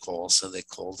know who to call, so they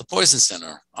called the Poison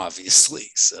Center, obviously.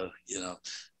 So, you know,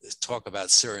 talk about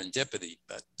serendipity,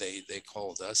 but they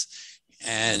called us.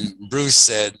 And Bruce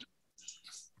said,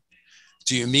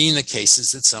 do you mean the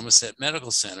cases at Somerset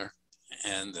Medical Center?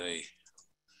 And the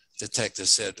detective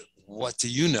said, what do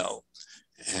you know?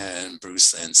 And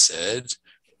Bruce then said,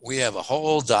 we have a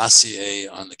whole dossier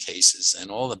on the cases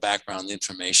and all the background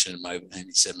information. And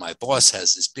he said, my boss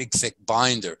has this big, thick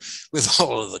binder with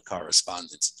all of the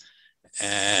correspondence.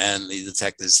 And the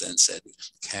detectives then said,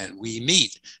 can we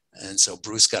meet? And so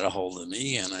Bruce got a hold of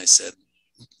me and I said,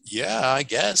 yeah, I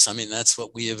guess. I mean, that's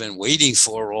what we have been waiting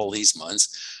for all these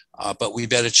months. But we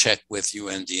better check with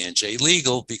UMDNJ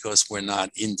Legal because we're not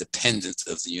independent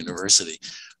of the university.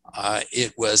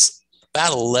 It was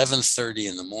about 11:30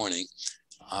 in the morning.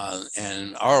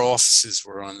 And our offices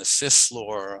were on the 5th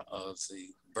floor of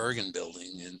the Bergen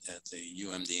building at the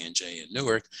UMDNJ in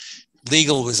Newark.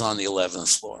 Legal was on the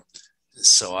 11th floor.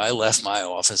 So I left my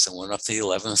office and went up to the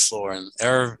 11th floor, and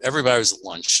everybody was at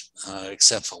lunch,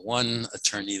 except for one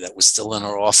attorney that was still in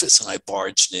her office. And I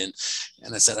barged in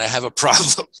and I said, I have a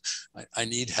problem. I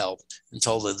need help, and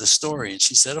told her the story. And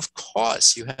she said, of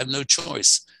course, you have no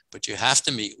choice, but you have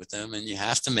to meet with them and you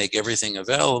have to make everything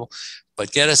available,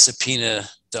 but get a subpoena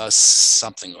does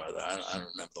something or other. I don't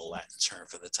remember the Latin term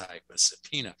for the type of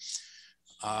subpoena.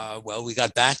 Well, we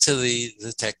got back to the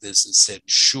detectives and said,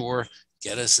 sure,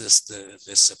 get us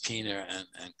this subpoena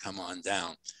and come on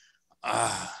down.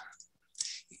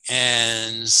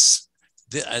 And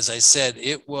as I said,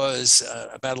 it was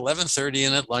about 11:30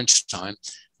 and at lunchtime.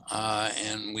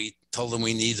 And we told them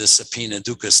we need the subpoena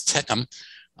ducus tecum.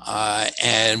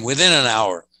 And within an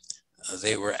hour,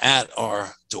 they were at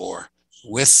our door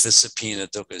with the subpoena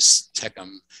ducus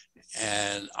tecum.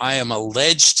 And I am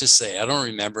alleged to say, I don't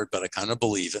remember it, but I kind of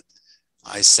believe it.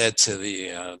 I said to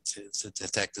the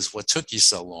detectives, what took you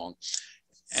so long?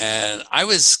 And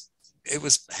it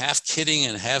was half kidding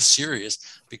and half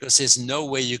serious, because there's no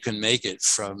way you can make it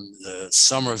from the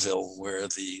Somerville, where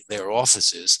their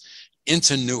office is,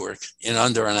 into Newark in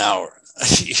under an hour.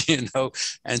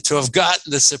 And to have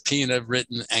gotten the subpoena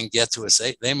written and get to us,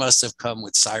 they must have come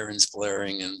with sirens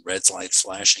blaring and red lights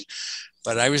flashing.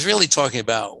 But I was really talking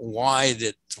about why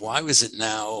was it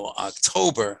now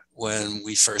October when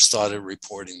we first started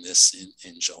reporting this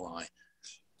in July.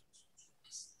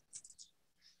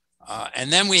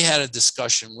 And then we had a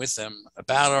discussion with them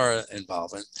about our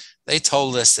involvement. They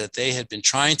told us that they had been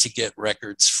trying to get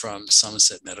records from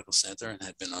Somerset Medical Center and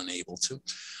had been unable to.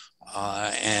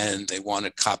 And they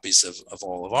wanted copies of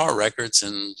all of our records,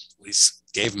 and we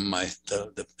gave them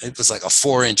it was like a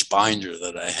 4-inch binder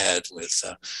that I had with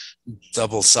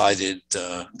double-sided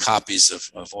copies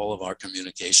of all of our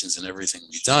communications and everything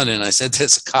we've done. And I said,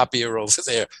 there's a copier over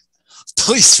there.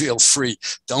 Please feel free.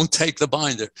 Don't take the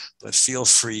binder, but feel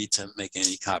free to make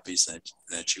any copies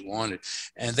that you wanted.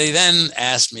 And they then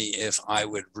asked me if I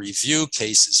would review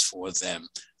cases for them,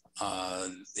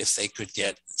 if they could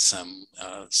get some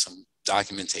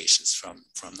documentations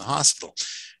from the hospital.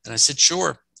 And I said,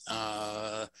 sure.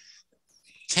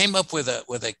 Came up with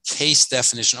a case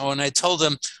definition. Oh, and I told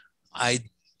them, I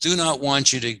do not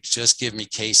want you to just give me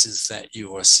cases that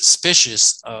you are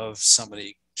suspicious of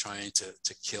somebody trying to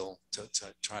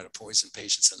try to poison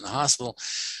patients in the hospital,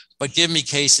 but give me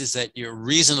cases that you're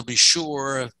reasonably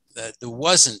sure that there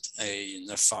wasn't a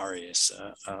nefarious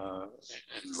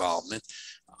involvement,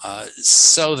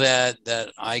 so that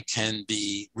I can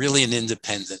be really an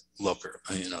independent looker,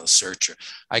 searcher.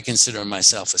 I consider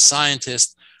myself a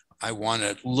scientist. I want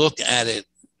to look at it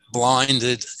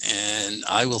blinded, and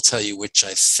I will tell you which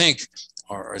I think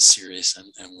are serious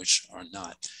and which are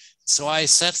not. So I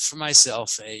set for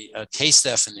myself a case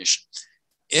definition.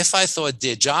 If I thought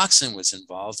digoxin was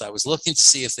involved, I was looking to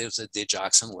see if there was a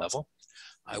digoxin level.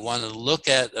 I wanted to look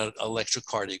at an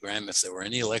electrocardiogram, if there were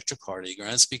any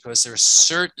electrocardiograms, because there are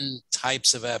certain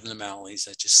types of abnormalities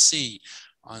that you see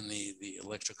on the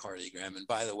electrocardiogram. And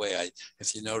by the way,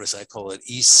 if you notice, I call it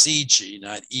ECG,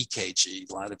 not EKG.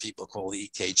 A lot of people call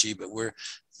it EKG, but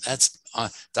that's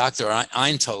Dr.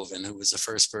 Einthoven, who was the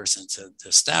first person to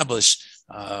establish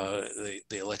the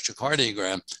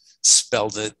electrocardiogram,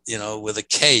 spelled it, with a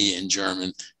K in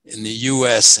German. In the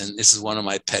US, and this is one of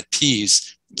my pet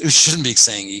peeves, we shouldn't be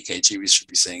saying EKG, we should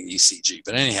be saying ECG.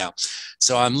 But anyhow,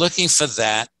 so I'm looking for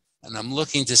that, and I'm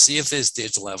looking to see if there's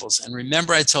DIG levels. And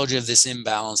remember, I told you of this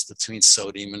imbalance between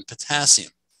sodium and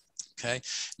potassium. Okay.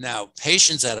 Now,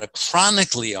 patients that are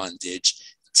chronically on DIG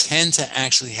tend to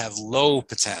actually have low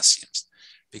potassiums,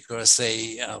 because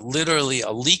they literally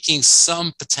are leaking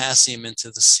some potassium into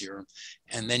the serum,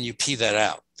 and then you pee that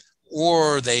out.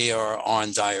 Or they are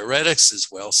on diuretics as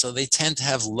well, so they tend to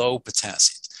have low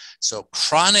potassium. So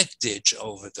chronic DIG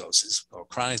overdoses or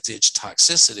chronic DIG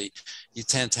toxicity, you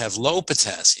tend to have low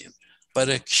potassium, but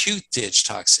acute DIG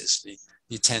toxicity,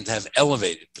 you tend to have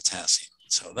elevated potassium.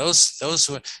 So those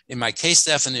were, in my case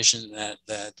definition,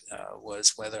 that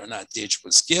was whether or not DIG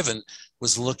was given,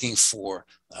 was looking for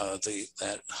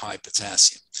that high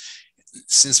potassium.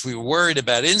 Since we were worried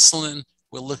about insulin,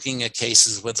 we're looking at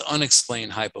cases with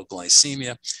unexplained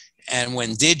hypoglycemia. And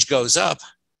when DIG goes up,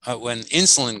 when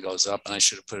insulin goes up, and I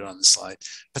should have put it on the slide,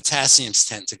 potassiums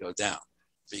tend to go down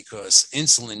because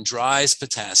insulin drives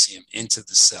potassium into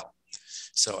the cell.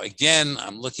 So again,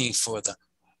 I'm looking for the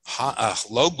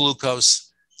low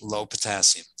glucose, low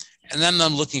potassium. And then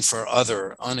I'm looking for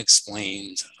other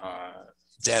unexplained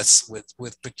deaths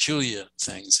with peculiar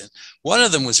things. And one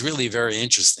of them was really very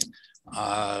interesting.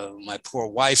 My poor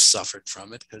wife suffered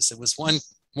from it because there was one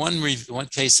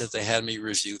case that they had me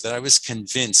review that I was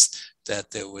convinced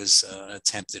that there was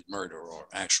attempted murder or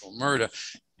actual murder.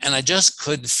 And I just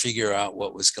couldn't figure out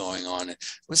what was going on. It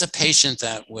was a patient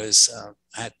that was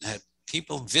had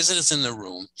people, visitors in the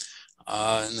room,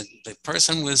 and the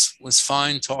person was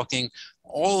fine talking.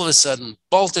 All of a sudden,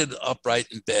 bolted upright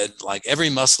in bed, like every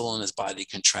muscle in his body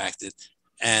contracted,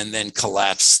 and then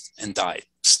collapsed and died,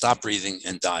 stopped breathing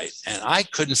and died. And I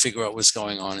couldn't figure out what was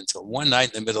going on until one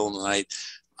night in the middle of the night,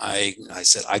 I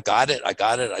said, I got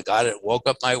it. Woke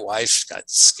up my wife, got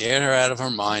scared her out of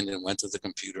her mind, and went to the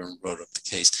computer and wrote up the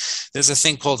case. There's a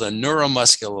thing called a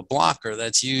neuromuscular blocker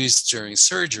that's used during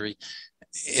surgery.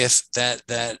 If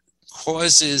that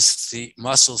causes the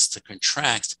muscles to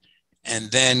contract and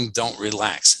then don't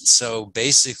relax. And so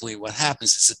basically what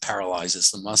happens is it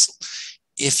paralyzes the muscle.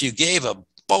 If you gave a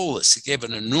bolus, you gave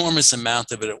an enormous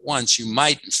amount of it at once, you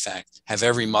might in fact have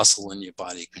every muscle in your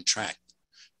body contract.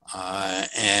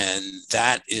 And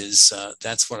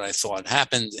that's what I thought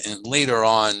happened. And later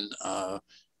on,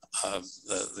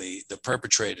 the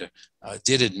perpetrator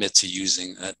did admit to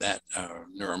using that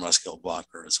neuromuscular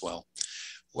blocker as well.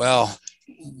 Well,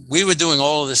 we were doing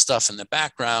all of this stuff in the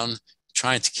background,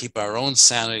 trying to keep our own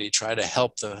sanity, try to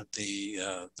help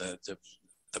the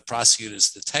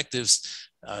prosecutors, detectives,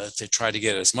 to try to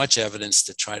get as much evidence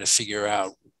to try to figure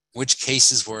out which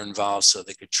cases were involved so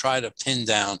they could try to pin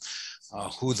down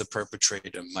who the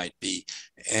perpetrator might be.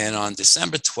 And on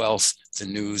December 12th, the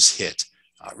news hit.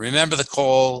 Remember, the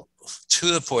call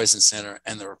to the Poison Center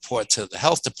and the report to the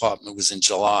health department was in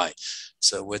July.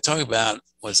 So we're talking about,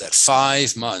 was that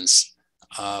 5 months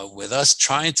with us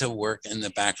trying to work in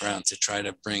the background to try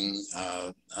to bring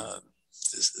the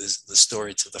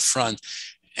story to the front.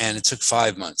 And it took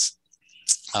 5 months.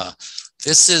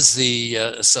 This is the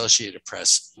Associated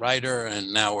Press writer,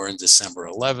 and now we're in December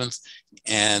 11th.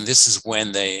 And this is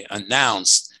when they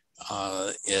announced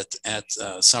it at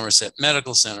Somerset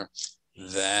Medical Center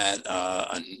that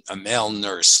a male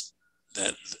nurse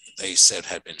that they said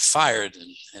had been fired.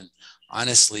 And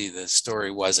honestly, the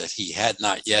story was that he had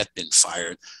not yet been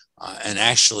fired. And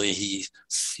actually, he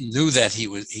knew that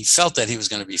he felt that he was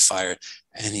going to be fired,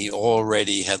 and he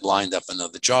already had lined up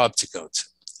another job to go to.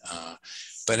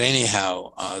 But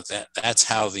anyhow, that's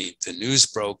how the news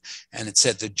broke. And it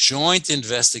said the joint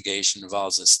investigation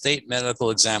involves a state medical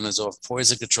examiner's office,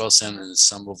 Poison Control Center, and the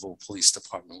Somerville Police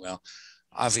Department. Well,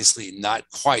 obviously not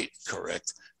quite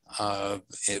correct.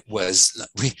 It was,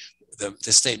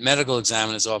 the state medical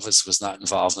examiner's office was not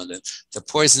involved in it. The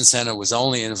Poison Center was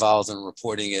only involved in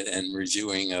reporting it and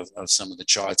reviewing of some of the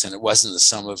charts. And it wasn't the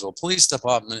Somerville Police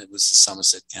Department, it was the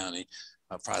Somerset County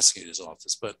Prosecutor's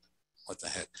Office. But what the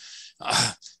heck.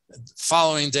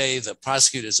 Following day, the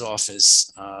prosecutor's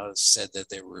office said that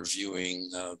they were reviewing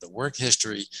the work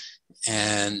history,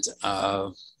 and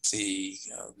the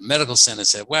medical center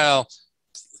said, well,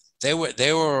 they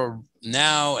were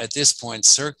now at this point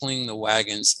circling the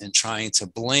wagons and trying to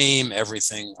blame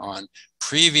everything on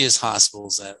previous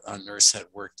hospitals that a nurse had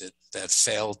worked at that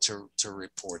failed to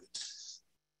report it.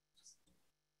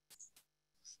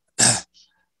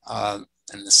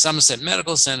 And the Somerset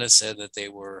Medical Center said that they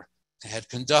had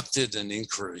conducted an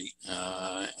inquiry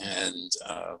and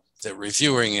they're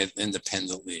reviewing it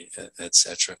independently,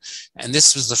 etc. And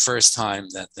this was the first time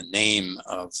that the name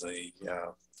of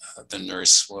the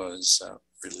nurse was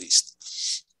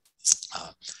released.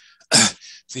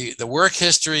 The work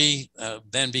history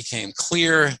then became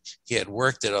clear. He had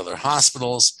worked at other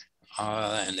hospitals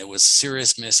and there was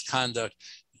serious misconduct,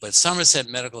 but Somerset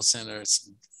Medical Center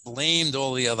blamed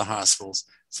all the other hospitals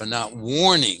for not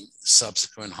warning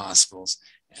subsequent hospitals,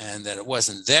 and that it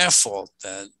wasn't their fault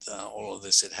that all of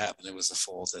this had happened. It was the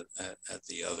fault at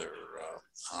the other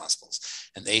hospitals.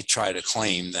 And they try to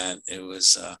claim that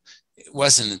it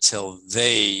wasn't until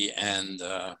they and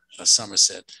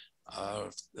Somerset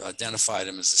identified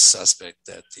him as a suspect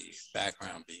that the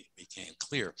background became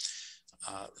clear.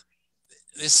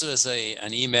 This was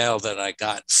an email that I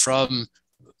got from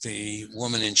the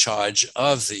woman in charge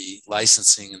of the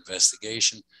licensing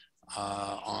investigation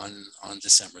on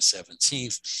December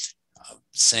 17th,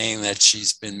 saying that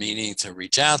she's been meaning to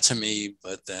reach out to me,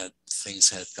 but that things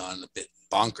had gone a bit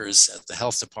bonkers at the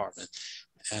health department,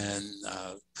 and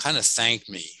kind of thanked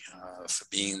me for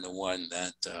being the one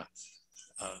that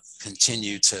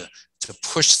continued to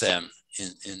push them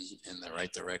in the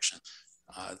right direction.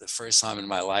 The first time in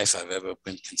my life I've ever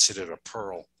been considered a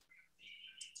pearl.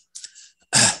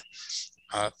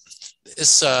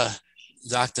 This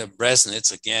Dr.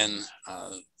 Bresnitz, again,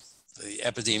 the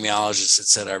epidemiologist that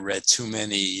said I read too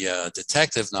many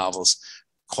detective novels,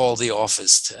 called the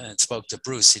office and spoke to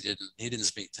Bruce. He didn't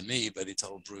speak to me, but he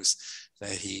told Bruce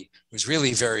that he was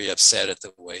really very upset at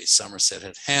the way Somerset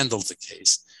had handled the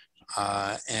case.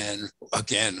 And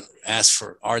again, asked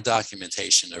for our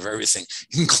documentation of everything,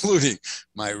 including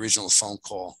my original phone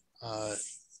call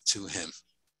to him.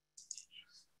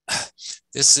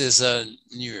 This is a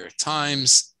New York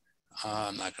Times.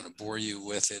 I'm not going to bore you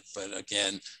with it, but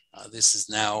again, this is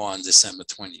now on December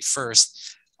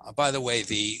 21st. By the way,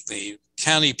 the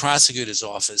county prosecutor's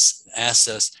office asked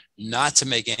us not to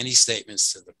make any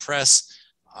statements to the press.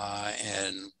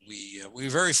 And we were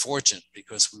very fortunate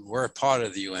because we were part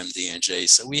of the UMDNJ.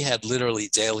 So we had literally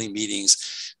daily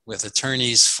meetings with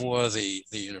attorneys for the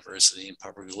university and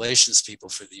public relations people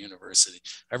for the university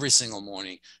every single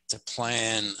morning to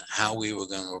plan how we were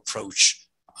going to approach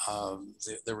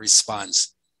the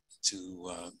response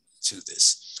to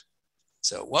this.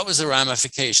 So what was the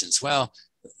ramifications? Well,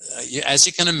 as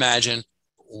you can imagine,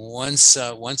 once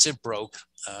it broke,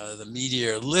 the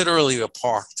media literally were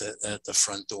parked at the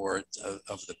front door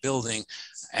of the building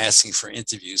asking for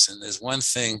interviews. And there's one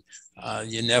thing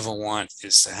you never want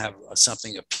is to have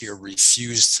something appear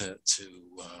refused to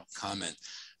comment,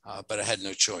 but I had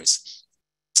no choice.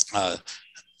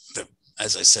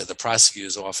 As I said, the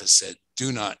prosecutor's office said,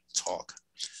 do not talk.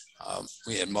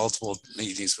 We had multiple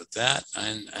meetings with that.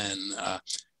 And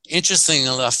interesting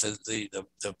enough, the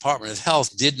Department of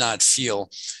Health did not feel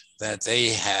that they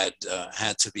had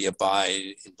to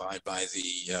abide by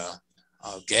the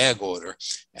gag order,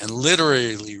 and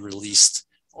literally released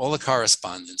all the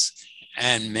correspondence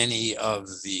and many of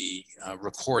the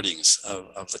recordings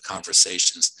of the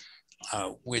conversations,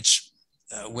 which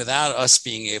without us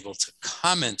being able to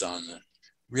comment on them,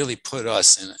 really put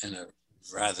us in a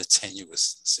rather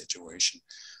tenuous situation,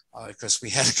 because we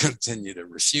had to continue to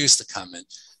refuse to comment,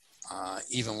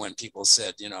 even when people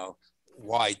said, you know,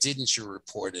 why didn't you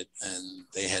report it? And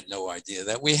they had no idea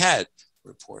that we had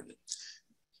reported.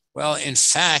 Well, in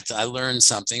fact, I learned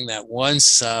something that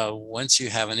once you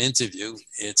have an interview,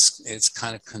 it's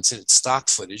kind of considered stock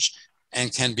footage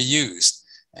and can be used.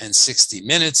 And 60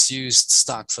 Minutes used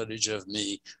stock footage of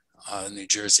me. New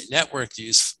Jersey Network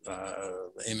used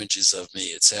images of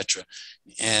me, etc.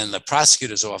 And the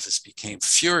prosecutor's office became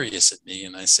furious at me.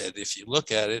 And I said, if you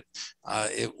look at it,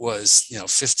 it was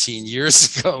 15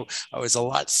 years ago. I was a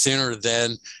lot thinner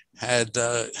then, had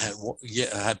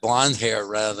blonde hair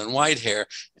rather than white hair,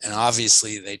 and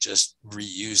obviously they just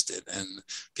reused it. And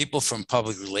people from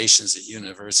public relations at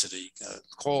university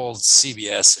called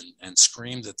CBS and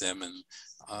screamed at them, and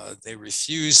they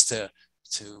refused to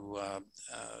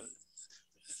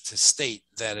state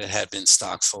that it had been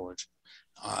stock footage.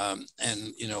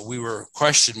 And we were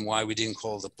questioned why we didn't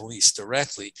call the police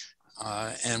directly,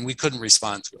 and we couldn't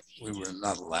respond to it. We were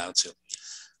not allowed to.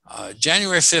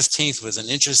 January 15th was an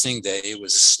interesting day. It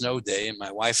was a snow day, and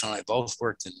my wife and I both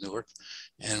worked in Newark,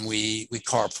 and we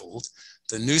carpooled.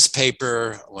 The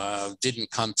newspaper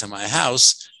didn't come to my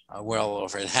house. Well,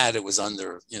 if it had, it was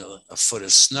under a foot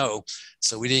of snow,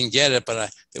 so we didn't get it. But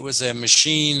there was a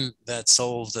machine that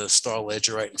sold the Star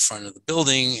Ledger right in front of the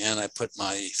building, and I put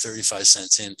my 35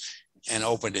 cents in and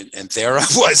opened it, and there I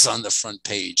was on the front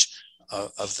page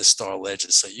of the Star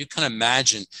Ledger. So you can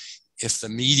imagine, if the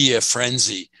media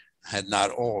frenzy had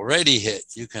not already hit,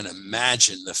 you can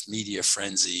imagine the media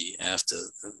frenzy after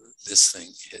this thing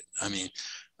hit. I mean,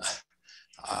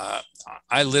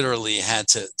 I literally had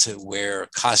to wear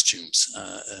costumes.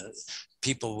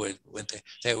 People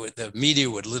the media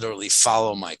would literally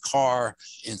follow my car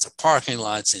into parking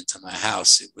lots, into my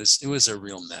house. It was a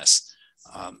real mess.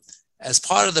 As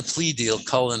part of the plea deal,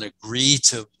 Cullen agreed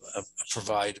to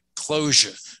provide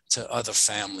closure to other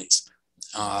families,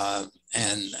 and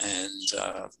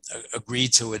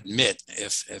agreed to admit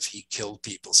if he killed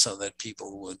people, so that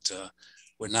people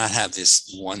would not have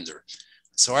this wonder.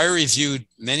 So I reviewed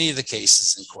many of the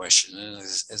cases in question, and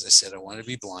as I said, I wanted to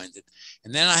be blinded.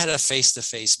 And then I had a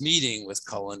face-to-face meeting with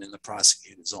Cullen in the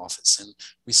prosecutor's office, and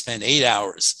we spent 8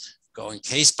 hours going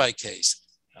case by case,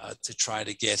 to try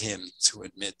to get him to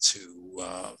admit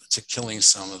to killing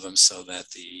some of them so that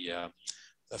the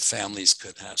families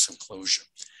could have some closure.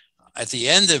 At the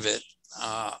end of it,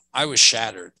 I was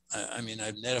shattered. I mean,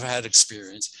 I've never had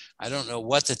experience. I don't know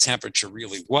what the temperature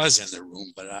really was in the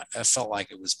room, but I felt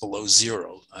like it was below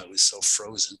zero. I was so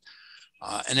frozen.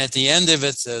 And at the end of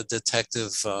it, the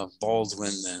detective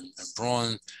Baldwin and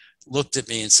Braun looked at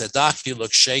me and said, "Doc, you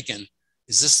look shaken.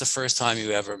 Is this the first time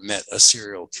you ever met a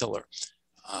serial killer?"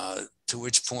 To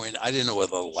which point I didn't know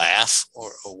whether to laugh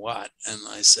or what. And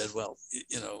I said, "Well,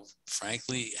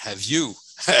 frankly, have you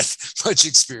had much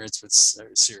experience with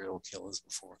serial killers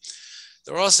before?"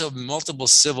 There are also multiple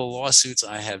civil lawsuits.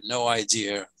 I have no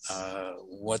idea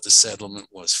what the settlement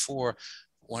was for.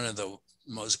 One of the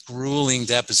most grueling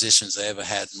depositions I ever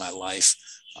had in my life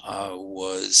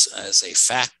was as a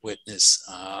fact witness.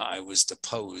 I was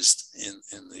deposed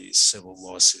in the civil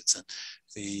lawsuits, and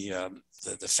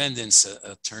the defendants'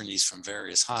 attorneys from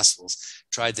various hospitals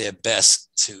tried their best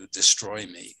to destroy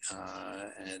me.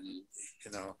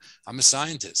 And I'm a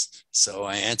scientist, so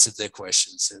I answered their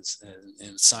questions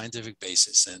in a scientific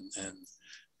basis, and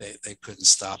they couldn't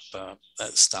stop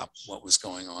what was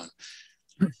going on.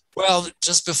 Well,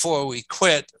 just before we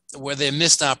quit, were there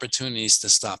missed opportunities to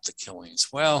stop the killings?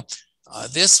 Well,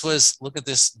 this was, look at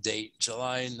this date,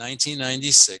 July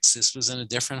 1996. This was in a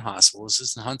different hospital. This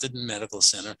is in Huntington Medical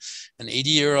Center. An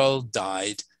 80-year-old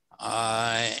died.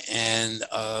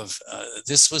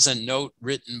 This was a note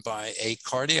written by a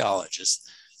cardiologist.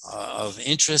 Of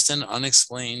interest and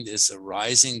unexplained is a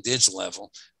rising DIG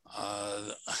level.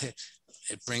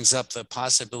 It brings up the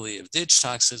possibility of DIG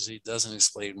toxicity, doesn't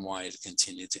explain why it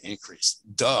continued to increase.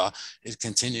 It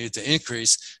continued to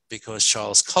increase because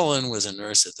Charles Cullen was a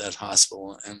nurse at that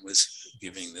hospital and was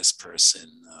giving this person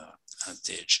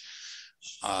DIG.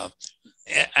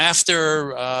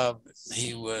 After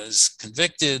he was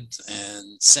convicted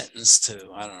and sentenced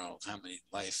to, I don't know how many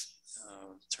life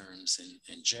terms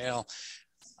in jail,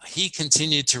 he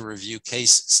continued to review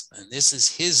cases. And this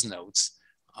is his notes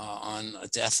on a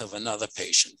death of another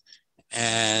patient.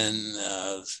 And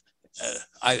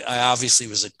I obviously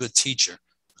was a good teacher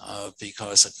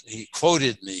because he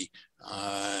quoted me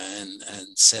and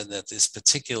said that this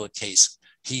particular case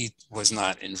he was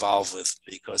not involved with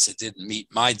because it didn't meet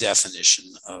my definition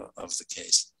of the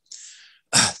case.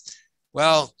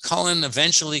 Well, Cullen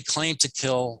eventually claimed to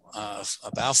kill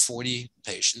about 40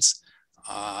 patients.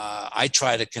 I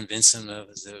tried to convince him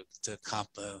to cop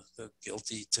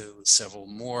guilty to several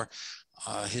more.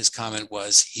 His comment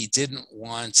was he didn't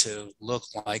want to look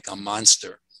like a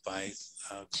monster by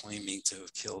claiming to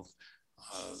have killed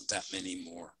that many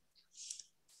more.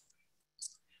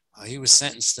 He was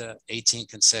sentenced to 18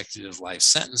 consecutive life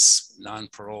sentence,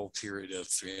 non-parole period of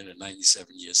 397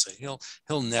 years. So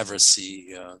he'll never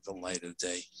see the light of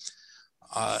day.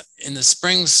 In the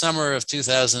spring, summer of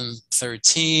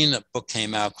 2013, a book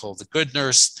came out called The Good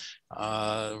Nurse,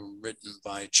 written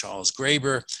by Charles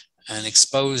Graeber, and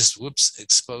exposed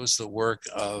the work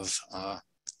of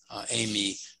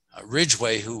Amy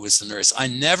Ridgway, who was the nurse. I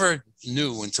never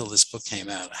knew until this book came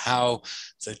out how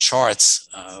the charts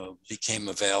became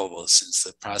available, since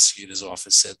the prosecutor's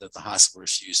office said that the hospital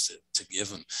refused to give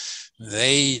them.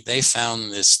 They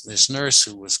found this nurse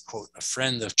who was, quote, a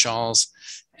friend of Charles,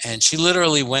 and she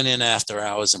literally went in after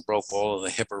hours and broke all of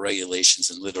the HIPAA regulations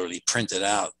and literally printed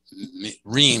out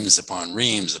reams upon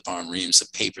reams upon reams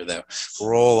of paper that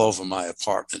were all over my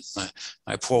apartment.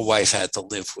 My poor wife had to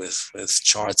live with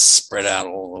charts spread out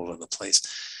all over the place.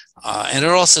 And it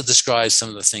also describes some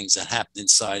of the things that happened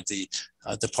inside the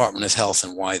Department of Health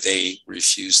and why they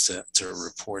refused to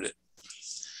report it.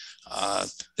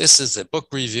 This is a book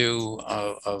review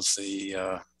of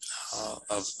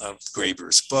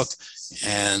Graeber's book,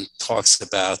 and talks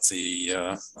about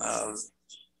the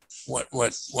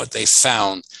what they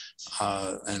found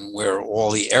and where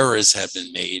all the errors have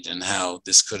been made and how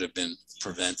this could have been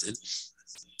prevented.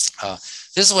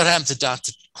 This is what happened to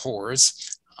Dr.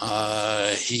 Kors.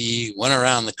 He went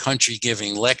around the country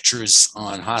giving lectures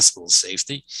on hospital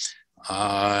safety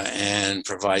and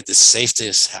provide the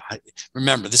safest.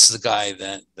 Remember, this is the guy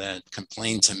that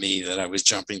complained to me that I was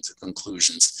jumping to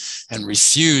conclusions and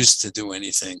refused to do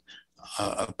anything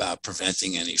about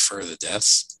preventing any further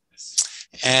deaths.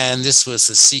 And this was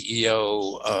the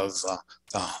CEO of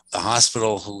the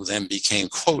hospital, who then became,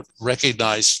 quote,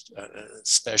 recognized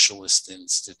specialist in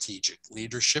strategic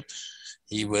leadership.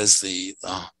 He was the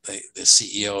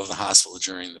CEO of the hospital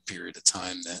during the period of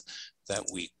time that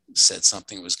we said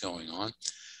something was going on.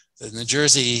 The New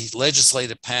Jersey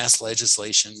legislature passed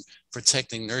legislation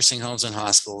protecting nursing homes and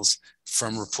hospitals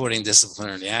from reporting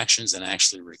disciplinary actions and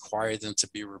actually required them to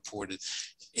be reported.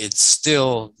 It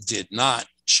still did not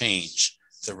change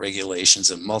the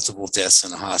regulations of multiple deaths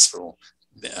in a hospital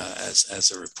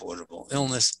as a reportable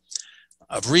illness.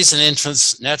 Of recent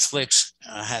interest, Netflix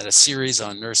had a series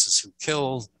on nurses who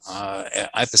killed.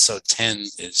 Episode 10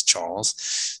 is Charles.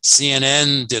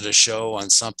 CNN did a show on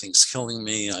Something's Killing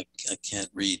Me. I can't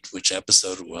read which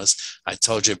episode it was. I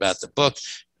told you about the book.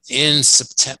 In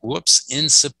September,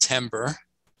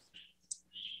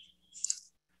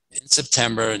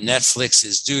 Netflix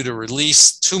is due to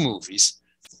release 2 movies.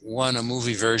 One, a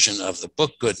movie version of the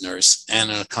book Good Nurse,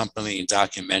 and an accompanying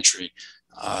documentary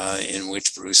in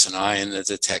which Bruce and I and the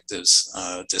detectives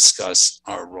discuss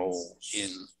our role in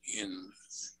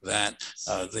that.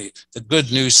 The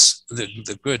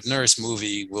Good Nurse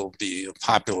movie will be a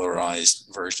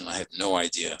popularized version. I have no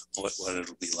idea what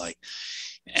it'll be like.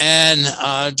 And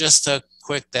just a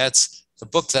quick, that's the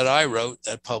book that I wrote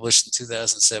that published in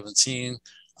 2017.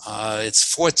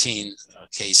 It's 14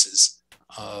 cases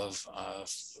of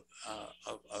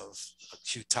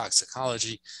acute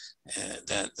toxicology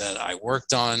that I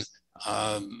worked on.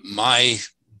 My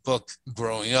book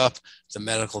growing up, The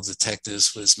Medical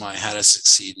Detectives, was my How to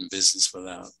Succeed in Business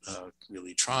Without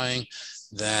Really Trying,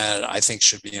 that I think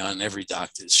should be on every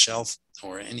doctor's shelf,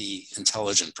 or any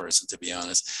intelligent person, to be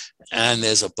honest. And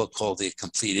there's a book called The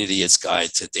Complete Idiot's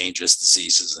Guide to Dangerous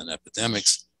Diseases and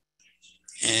Epidemics.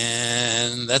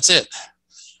 And that's it.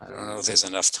 I don't know if there's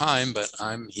enough time, but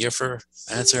I'm here for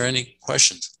answer any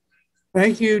questions.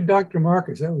 Thank you, Dr.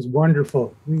 Marcus. That was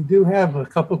wonderful. We do have a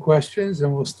couple questions,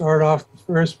 and we'll start off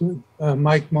first with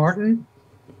Mike Martin.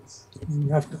 You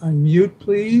have to unmute,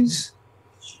 please.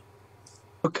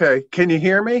 Okay, can you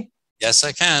hear me? Yes,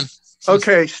 I can.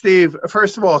 Okay, Steve,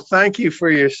 first of all, thank you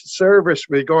for your service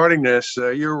regarding this.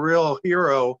 You're a real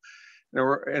hero in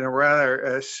a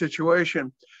rather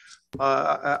situation.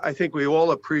 I think we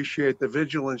all appreciate the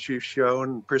vigilance you've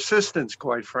shown, persistence,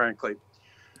 quite frankly.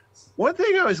 One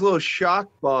thing I was a little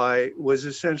shocked by was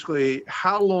essentially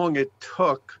how long it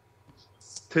took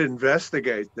to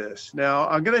investigate this. Now,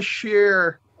 I'm going to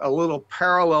share a little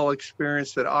parallel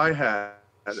experience that I had.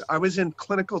 I was in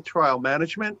clinical trial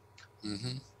management,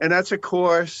 and that's a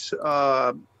course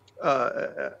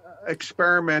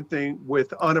experimenting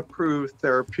with unapproved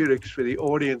therapeutics for the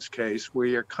audience case, where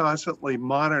you're constantly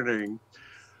monitoring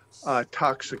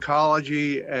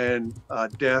toxicology and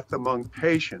death among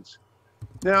patients.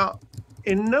 Now,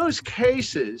 in those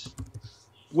cases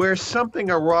where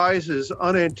something arises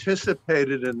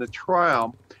unanticipated in the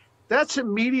trial, that's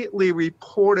immediately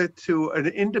reported to an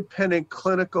independent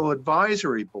clinical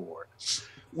advisory board,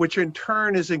 which in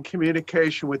turn is in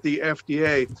communication with the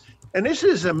FDA. And this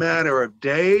is a matter of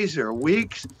days or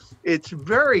weeks. It's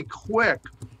very quick.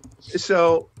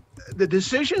 So the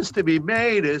decisions to be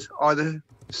made is, are the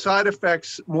side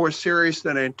effects more serious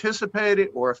than anticipated?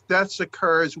 Or if deaths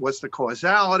occurs, what's the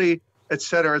causality, et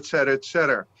cetera, et cetera, et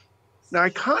cetera. Now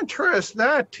I contrast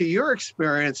that to your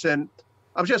experience, and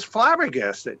I'm just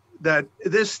flabbergasted that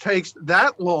this takes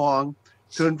that long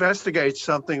to investigate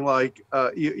something like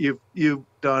you've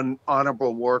done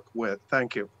honorable work with.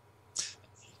 Thank you.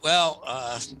 Well,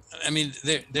 I mean,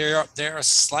 they are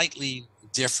slightly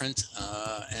different,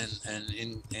 and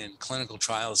in clinical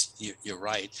trials, you're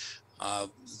right.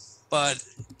 But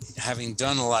having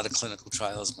done a lot of clinical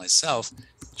trials myself,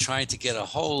 trying to get a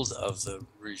hold of the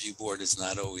review board is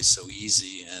not always so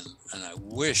easy. And I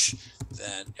wish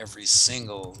that every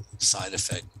single side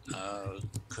effect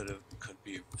could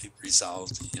be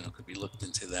resolved, could be looked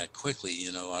into that quickly.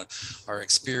 Our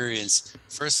experience,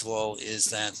 first of all, is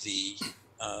that the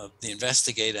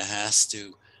investigator has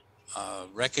to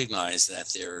recognize that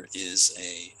there is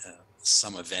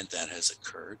some event that has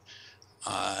occurred,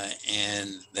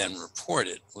 and then report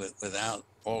it. Without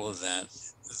all of that,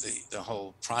 the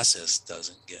whole process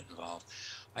doesn't get involved.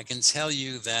 I can tell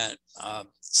you that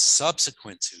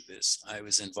subsequent to this, I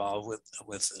was involved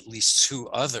with at least 2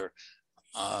 other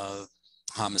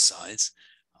homicides,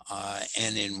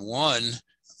 and in one,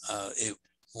 it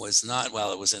was not,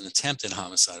 well, it was an attempted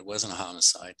homicide. It wasn't a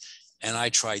homicide. And I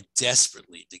tried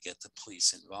desperately to get the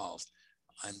police involved.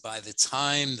 And by the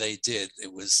time they did,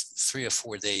 it was 3 or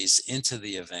 4 days into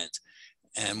the event.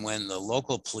 And when the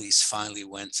local police finally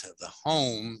went to the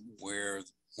home where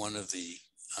one of the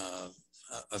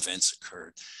events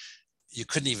occurred, you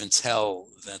couldn't even tell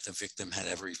that the victim had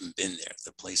ever even been there.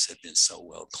 The place had been so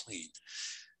well cleaned.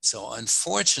 So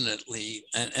unfortunately,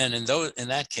 and in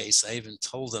that case, I even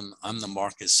told them I'm the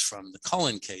Marcus from the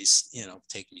Cullen case,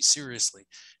 take me seriously.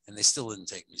 And they still didn't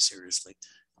take me seriously.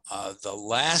 The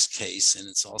last case, and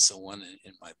it's also one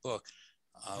in my book,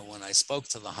 when I spoke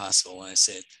to the hospital and I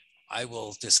said, I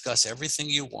will discuss everything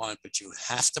you want, but you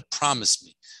have to promise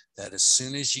me that as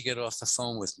soon as you get off the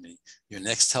phone with me, your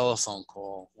next telephone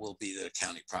call will be the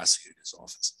county prosecutor's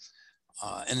office.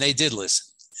 And they did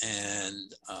listen,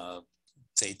 and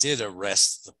they did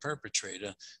arrest the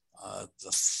perpetrator I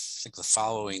think the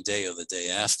following day or the day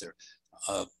after.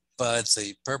 But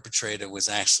the perpetrator was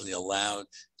actually allowed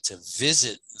to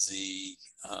visit the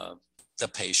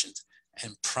patient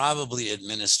and probably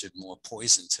administered more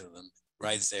poison to them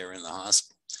right there in the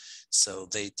hospital. So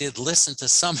they did listen to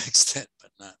some extent,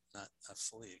 but not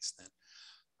fully extent.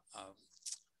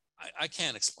 I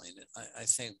can't explain it. I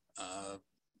think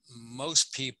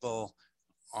most people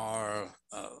are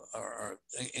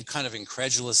kind of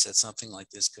incredulous that something like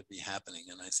this could be happening,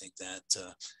 and I think that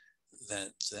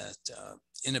that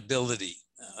inability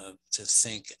to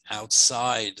think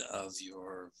outside of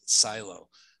your silo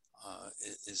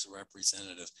is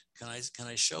representative. Can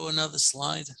I show another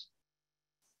slide?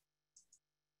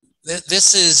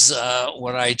 This is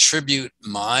what I attribute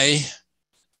my,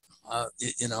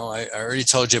 I already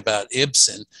told you about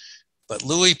Ibsen, but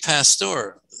Louis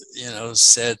Pasteur,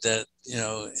 said that,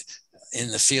 in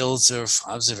the fields of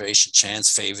observation,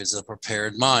 chance favors a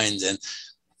prepared mind. And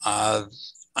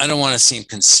I don't want to seem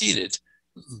conceited,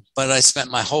 but I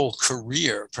spent my whole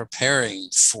career preparing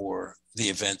for the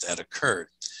event that occurred.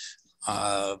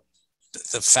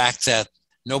 The fact that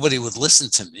nobody would listen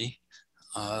to me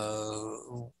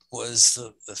was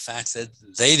the fact that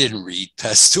they didn't read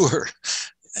Pasteur.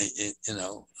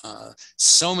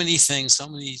 So many things, so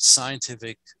many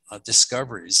scientific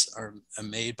discoveries are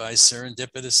made by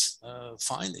serendipitous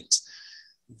findings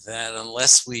that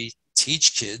unless we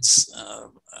teach kids,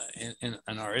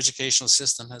 and our educational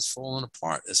system has fallen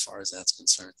apart as far as that's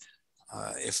concerned.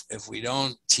 If we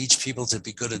don't teach people to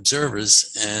be good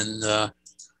observers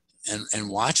and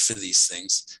watch for these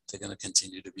things, they're going to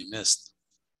continue to be missed.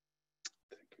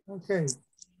 Okay,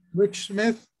 Rich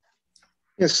Smith.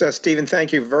 Yes, Stephen,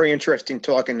 thank you. Very interesting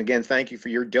talk. And again, thank you for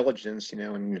your diligence, in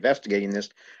investigating this.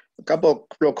 A couple of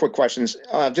real quick questions.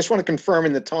 Just want to confirm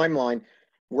in the timeline,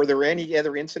 were there any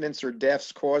other incidents or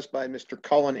deaths caused by Mr.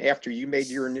 Cullen after you made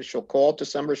your initial call to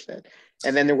Somerset?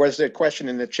 And then there was a question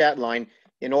in the chat line,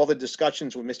 in all the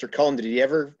discussions with Mr. Cullen, did he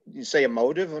ever say a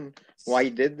motive on why he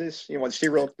did this?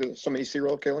 So many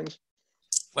serial killings?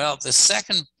 Well, the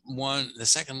second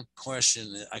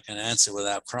question I can answer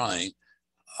without crying.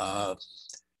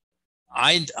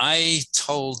 I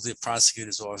told the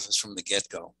prosecutor's office from the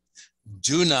get-go,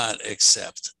 do not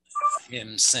accept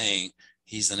him saying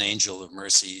he's an angel of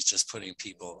mercy. He's just putting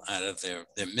people out of their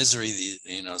misery.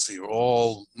 So you're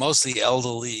all mostly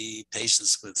elderly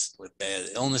patients with bad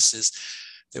illnesses.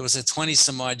 There was a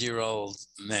 20-some-odd-year-old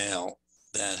male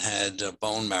that had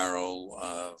bone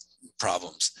marrow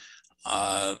problems.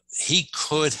 He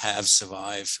could have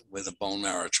survived with a bone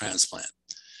marrow transplant,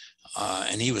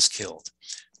 and he was killed.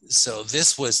 So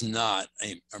this was not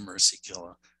a mercy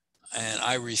killer, and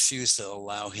I refused to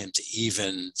allow him to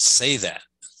even say that,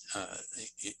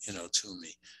 to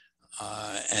me.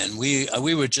 And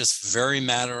we were just very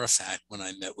matter of fact when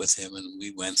I met with him, and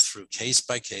we went through case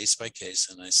by case by case.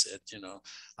 And I said,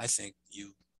 I think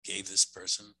you gave this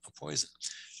person a poison.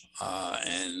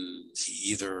 And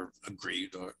he either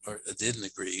agreed or didn't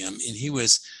agree. I mean, he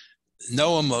was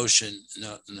no emotion,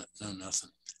 no nothing.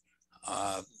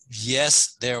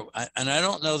 Yes, and I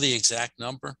don't know the exact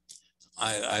number.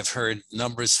 I've heard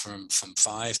numbers from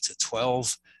 5 to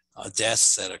 12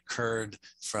 deaths that occurred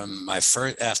from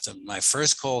after my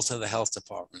first call to the health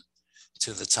department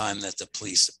to the time that the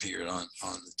police appeared on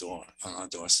our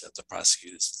doorstep, the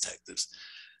prosecutors, detectives.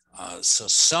 So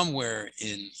somewhere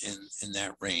in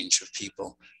that range of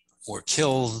people were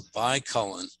killed by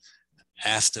Cullen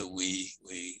after we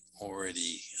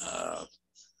already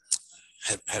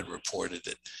had reported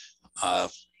it. I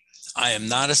am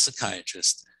not a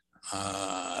psychiatrist,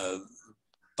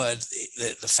 but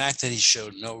the fact that he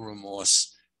showed no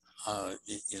remorse,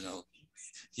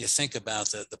 you think about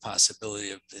the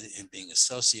possibility of him being a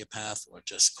sociopath or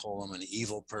just call him an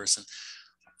evil person.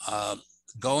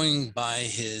 Going by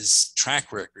his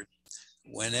track record,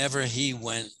 whenever he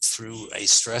went through a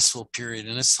stressful period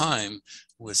in his time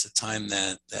was the time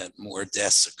that more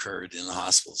deaths occurred in the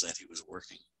hospitals that he was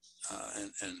working.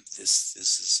 And this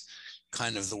is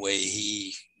kind of the way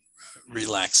he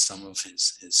relaxed some of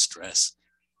his stress.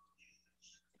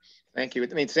 Thank you. I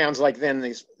mean, it sounds like then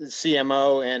the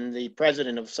CMO and the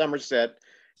president of Somerset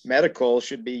medical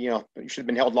should be, you should have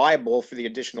been held liable for the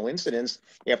additional incidents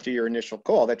after your initial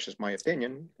call. That's just my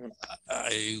opinion.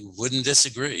 I wouldn't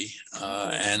disagree.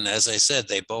 And as I said,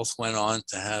 they both went on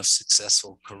to have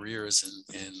successful careers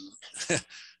in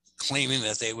claiming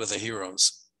that they were the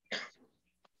heroes.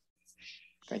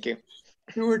 Thank you.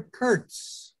 Stuart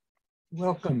Kurtz,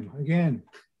 welcome again.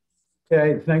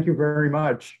 Okay, thank you very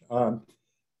much.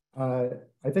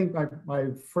 I think my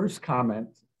first comment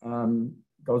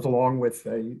goes along with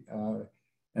an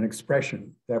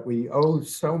expression that we owe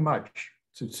so much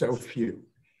to so few.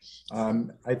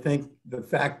 I think the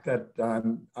fact that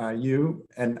you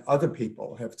and other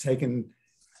people have taken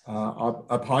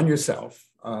upon yourself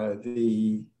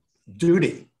the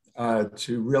duty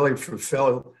to really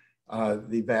fulfill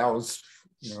the vows,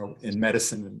 in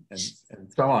medicine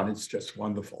and so on, it's just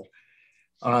wonderful.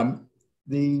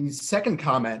 The second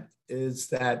comment is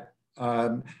that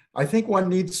I think one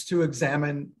needs to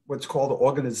examine what's called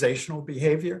organizational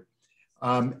behavior.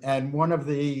 And one of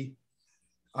the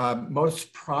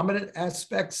most prominent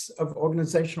aspects of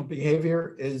organizational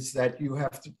behavior is that you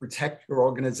have to protect your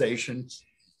organization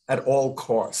at all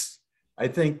costs. I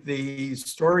think the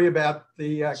story about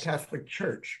the Catholic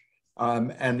Church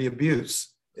and the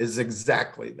abuse is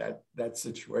exactly that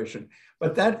situation.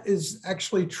 But that is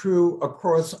actually true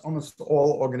across almost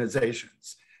all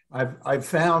organizations. I've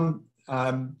found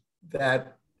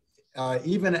that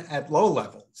even at low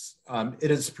levels,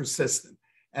 it is persistent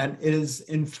and it is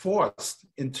enforced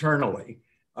internally.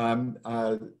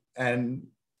 And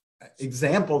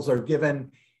examples are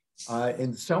given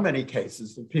in so many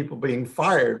cases of people being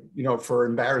fired, for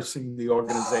embarrassing the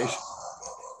organization.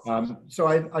 So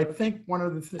I think one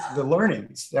of the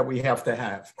learnings that we have to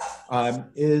have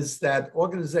is that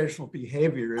organizational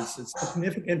behavior is a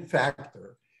significant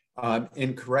factor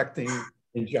in correcting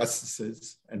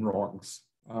injustices and wrongs.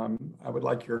 I would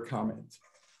like your comment.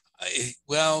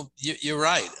 Well, you're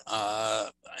right.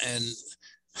 And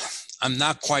I'm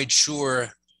not quite sure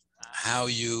how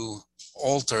you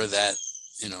alter that,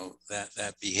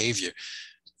 that behavior,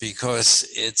 because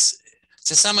it's,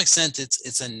 to some extent,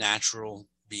 it's a natural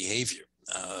behavior.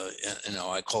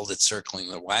 I called it circling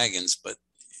the wagons, but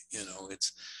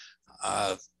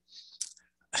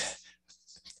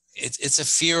it's a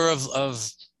fear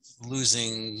of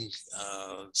losing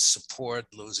support,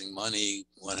 losing money,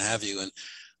 what have you. And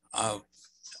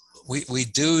we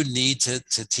do need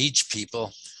to teach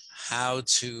people how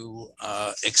to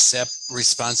accept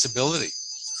responsibility,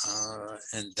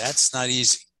 and that's not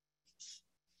easy.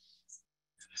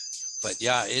 But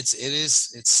yeah,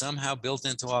 it's somehow built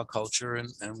into our culture,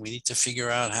 and we need to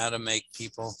figure out how to make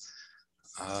people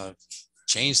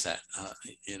change that.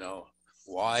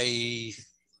 Why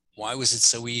was it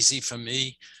so easy for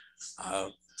me?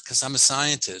 Because I'm a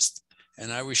scientist,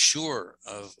 and I was sure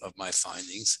of my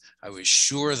findings. I was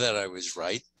sure that I was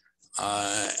right,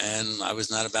 and I was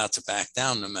not about to back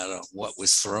down no matter what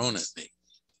was thrown at me.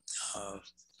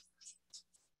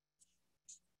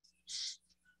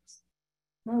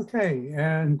 Okay,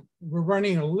 and we're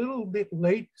running a little bit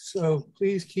late, so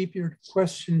please keep your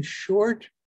questions short.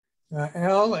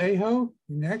 Al Aho,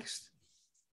 next.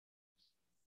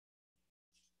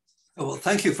 Well,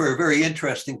 thank you for a very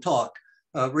interesting talk.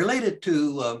 Related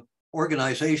to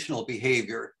organizational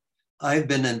behavior, I've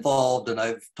been involved, and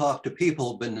I've talked to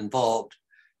people who've been involved,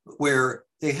 where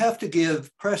they have to give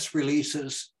press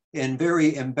releases in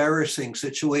very embarrassing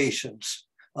situations.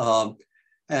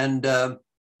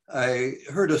 I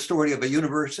heard a story of a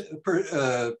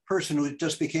person who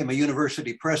just became a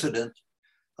university president.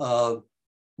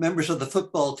 Members of the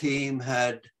football team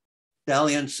had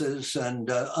dalliances and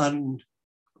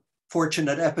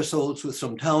unfortunate episodes with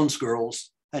some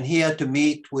townsgirls, and he had to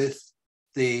meet with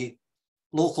the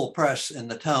local press in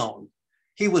the town.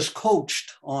 He was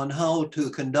coached on how to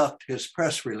conduct his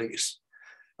press release.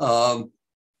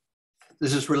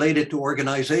 This is related to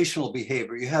organizational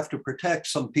behavior. You have to protect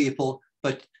some people,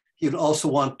 but you'd also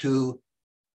want to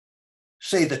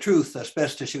say the truth as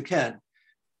best as you can.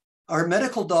 Are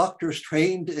medical doctors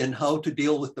trained in how to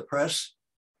deal with the press?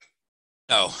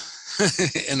 No,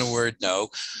 in a word, no.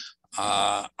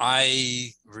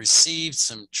 I received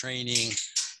some training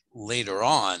later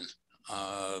on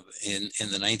in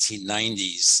the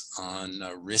 1990s on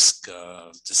risk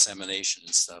dissemination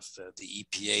and stuff. The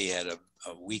EPA had a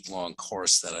week-long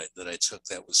course that I took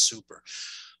that was super.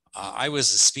 I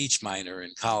was a speech minor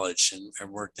in college and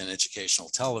worked in educational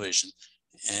television.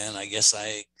 And I guess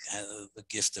I had the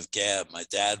gift of gab. My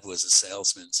dad was a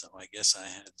salesman, so I guess I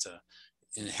had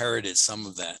inherited some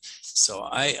of that. So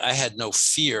I had no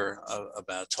fear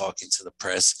about talking to the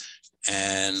press.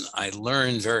 And I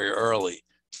learned very early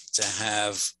to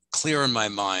have clear in my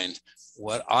mind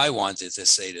what I wanted to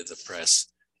say to the press,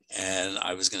 and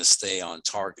I was going to stay on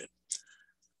target.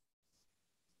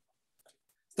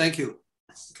 Thank you.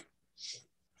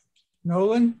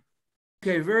 Nolan?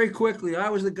 Okay, very quickly, I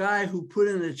was the guy who put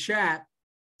in the chat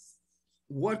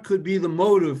what could be the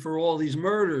motive for all these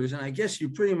murders, and I guess you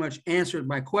pretty much answered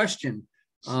my question.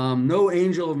 No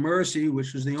angel of mercy,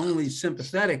 which was the only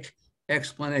sympathetic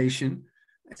explanation.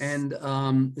 And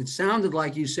it sounded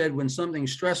like you said when something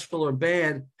stressful or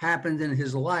bad happened in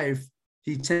his life,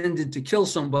 he tended to kill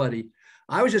somebody.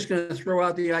 I was just going to throw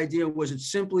out the idea, was it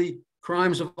simply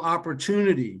crimes of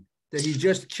opportunity, that he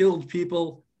just killed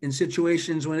people in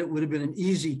situations when it would have been an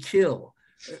easy kill?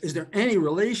 Is there any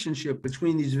relationship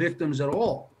between these victims at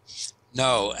all?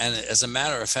 No, and as a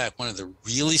matter of fact, one of the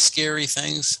really scary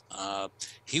things,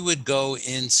 he would go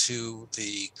into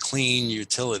the clean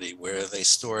utility where they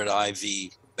stored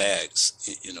IV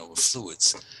bags, you know, with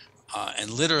fluids,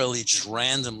 and literally just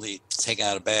randomly take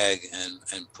out a bag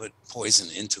and put poison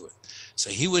into it. So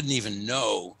he wouldn't even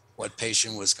know what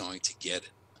patient was going to get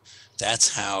it. That's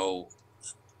how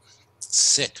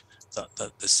sick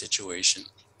the situation,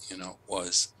 you know,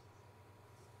 was.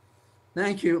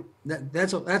 Thank you.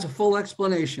 That's a full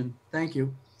explanation. Thank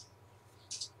you.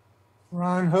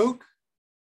 Ron Hoke?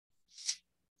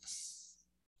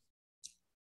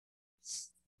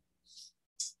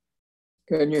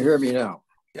 Can you hear me now?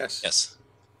 Yes. Yes.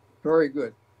 Very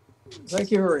good.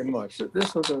 Thank you very much.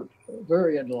 This was a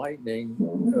very enlightening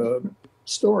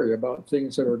story about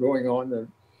things that are going on that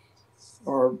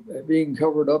are being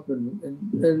covered up.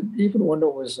 And even when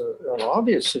it was an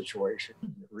obvious situation, a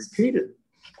repeated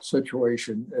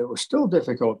situation, it was still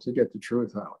difficult to get the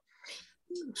truth out.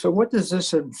 So what does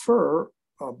this infer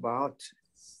about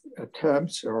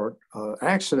attempts or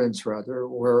accidents, rather,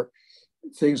 where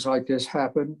things like this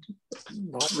happened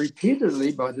not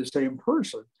repeatedly by the same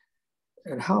person?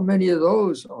 And how many of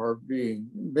those are being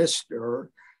missed or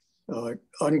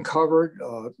uncovered,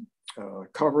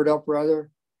 covered up rather,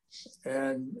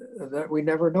 and that we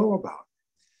never know about?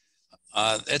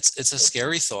 It's a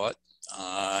scary thought,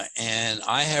 and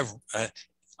I have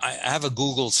a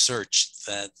Google search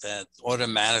that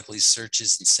automatically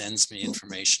searches and sends me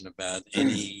information about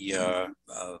any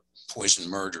poison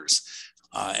murders,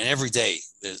 and every day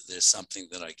there's something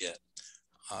that I get.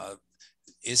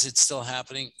 Is it still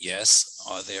happening? Yes.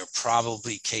 Are there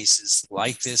probably cases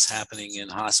like this happening in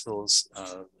hospitals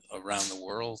around the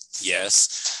world?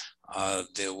 Yes.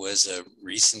 There was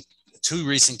two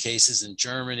recent cases in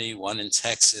Germany, one in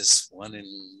Texas, one in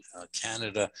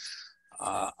Canada.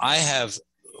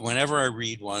 Whenever I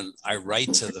read one, I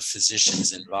write to the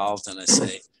physicians involved and I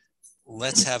say,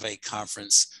 let's have a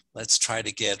conference. Let's try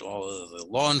to get all of the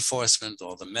law enforcement,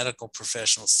 all the medical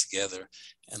professionals together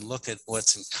and look at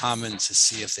what's in common to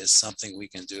see if there's something we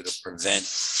can do to prevent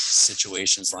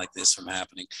situations like this from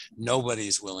happening.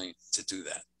 Nobody's willing to do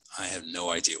that. I have no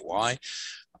idea why,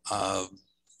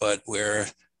 but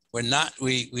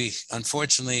we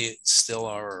unfortunately still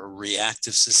are a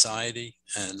reactive society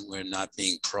and we're not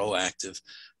being proactive.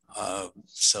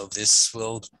 So this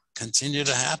will continue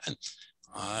to happen.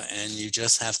 And you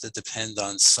just have to depend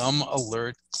on some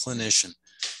alert clinician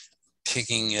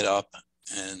picking it up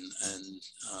and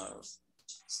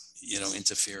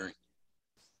intervening.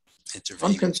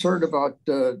 I'm concerned about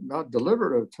not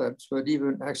deliberate attempts, but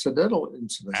even accidental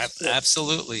incidents.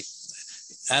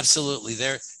 Absolutely.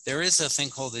 There is a thing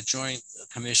called the Joint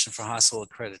Commission for Hospital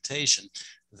Accreditation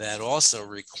that also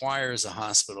requires a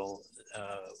hospital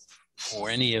for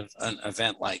an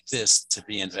event like this to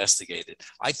be investigated.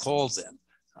 I called them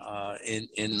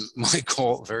in my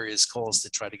various calls to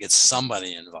try to get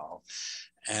somebody involved.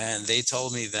 And they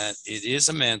told me that it is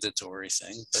a mandatory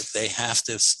thing, but they have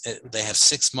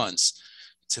 6 months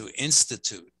to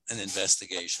institute an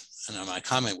investigation. And my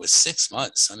comment was 6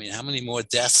 months. I mean, how many more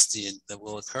deaths that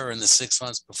will occur in the 6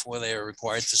 months before they are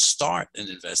required to start an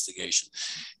investigation?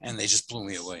 And they just blew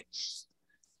me away.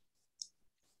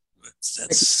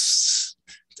 That's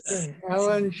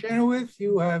Alan Chenoweth,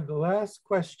 you have the last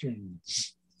question.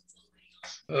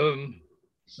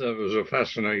 That was a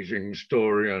fascinating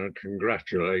story, and I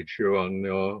congratulate you on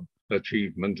your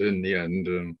achievement in the end.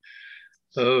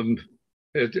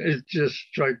 It just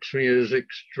strikes me as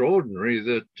extraordinary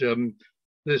that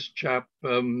this chap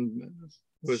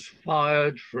was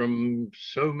fired from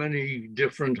so many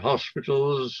different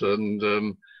hospitals, and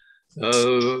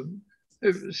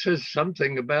it says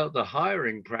something about the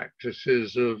hiring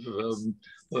practices of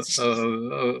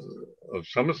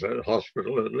Somerset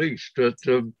Hospital, at least. But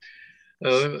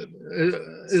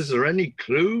Is there any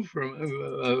clue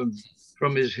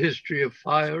from his history of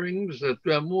firings that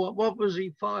what was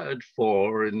he fired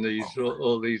for in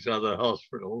all these other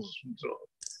hospitals and so on?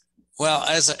 Well,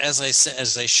 as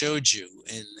I showed you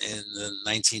in the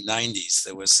 1990s,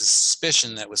 there was a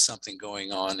suspicion that was something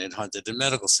going on at Huntington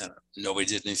Medical Center. Nobody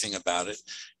did anything about it.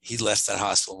 He left that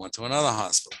hospital, went to another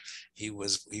hospital. He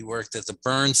worked at the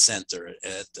burn center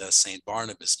at St.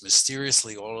 Barnabas.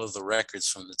 Mysteriously, all of the records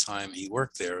from the time he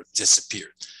worked there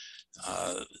disappeared.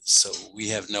 So we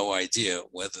have no idea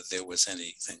whether there was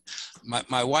anything.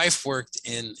 My wife worked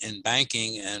in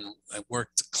banking and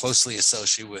worked closely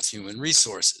associated with human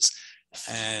resources.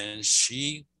 And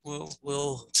she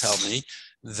will tell me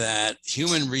that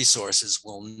human resources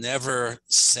will never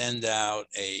send out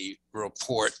a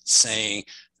report saying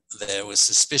there was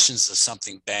suspicions of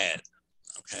something bad,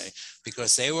 okay?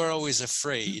 Because they were always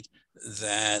afraid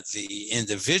that the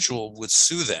individual would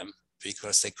sue them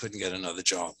because they couldn't get another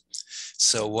job.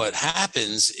 So what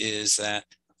happens is that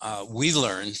we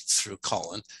learned through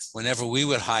Cullen, whenever we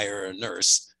would hire a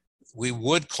nurse, we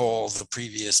would call the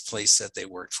previous place that they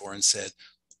worked for and said,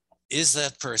 is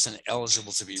that person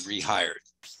eligible to be rehired?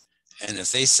 And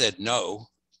if they said no,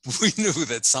 we knew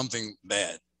that something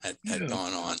bad had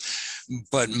gone on.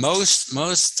 But most, and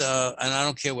I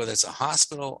don't care whether it's a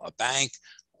hospital, a bank,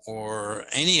 or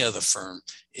any other firm,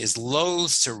 is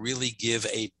loath to really give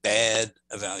a bad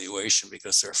evaluation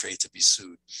because they're afraid to be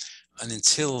sued. And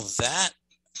until that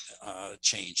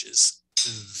changes,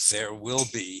 there will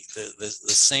be the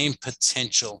same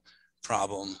potential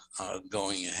problem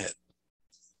going ahead.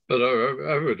 But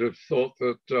I would have thought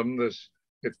that this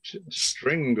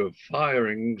string of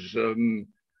firings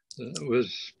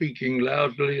was speaking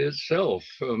loudly itself,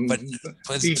 but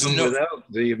even without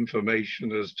the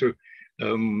information as to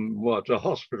what a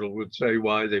hospital would say,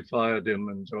 why they fired him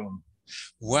and so on.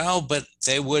 Well, but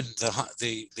they would,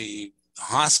 the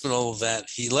hospital that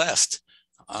he left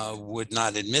would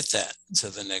not admit that to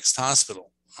the next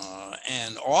hospital.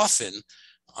 And often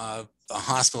the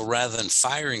hospital, rather than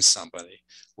firing somebody,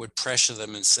 would pressure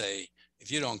them and say,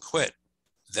 if you don't quit,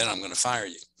 then I'm going to fire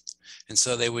you. And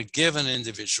so they would give an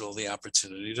individual the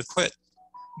opportunity to quit.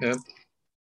 Yeah.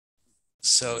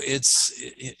 So it's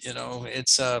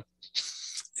a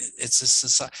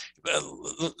society.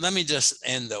 Let me just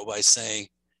end though by saying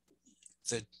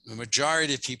that the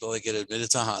majority of people that get admitted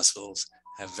to hospitals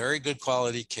have very good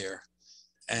quality care,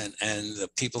 and the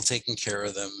people taking care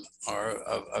of them are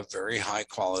of very high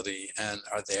quality and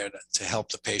are there to help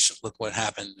the patient. Look what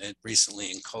happened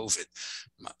recently in COVID.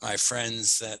 My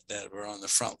friends that were on the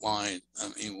front line, I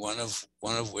mean, one of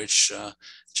which,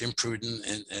 Jim Pruden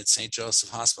at St.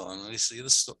 Joseph Hospital, and when you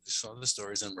saw the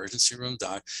stories, an emergency room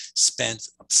doc, spent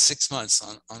 6 months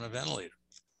on a ventilator,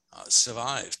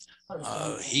 survived.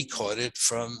 He caught it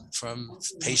from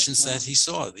patients that he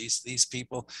saw. These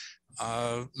people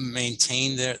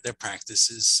maintain their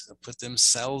practices, put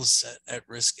themselves at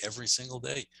risk every single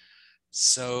day.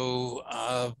 So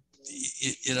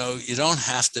you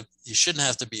shouldn't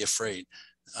have to be afraid.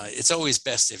 It's always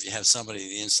best if you have somebody on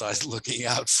the inside looking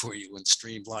out for you and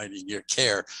streamlining your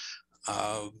care.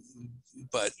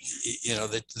 But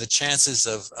the chances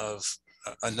of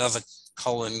another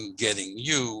Cullen getting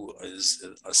you is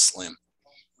slim.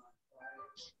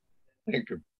 Thank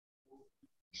you.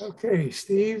 Okay,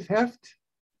 Steve Heft.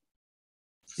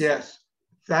 Yes,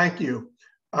 thank you.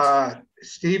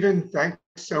 Stephen, thanks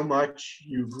so much.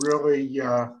 You've really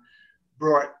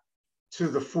brought to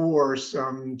the fore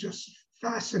some just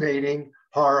fascinating,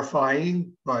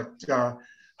 horrifying, but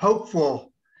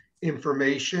hopeful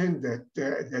information that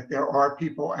there are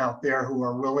people out there who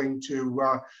are willing to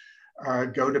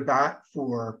go to bat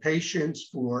for patients,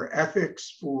 for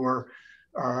ethics, for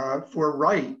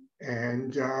right.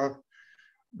 And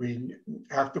we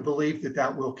have to believe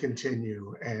that will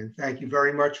continue. And thank you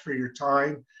very much for your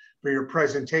time, for your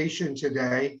presentation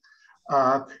today.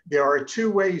 There are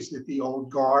two ways that the Old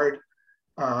Guard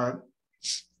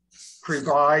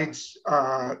provides,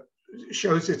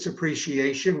 shows its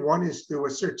appreciation. One is through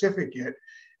a certificate.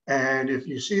 And if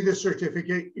you see the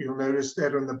certificate, you'll notice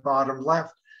that on the bottom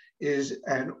left is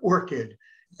an orchid.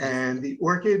 And the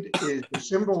orchid is the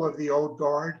symbol of the Old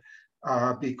Guard,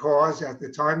 because at the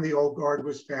time the Old Guard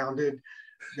was founded,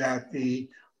 that the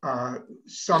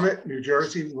Summit, New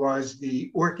Jersey, was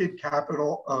the orchid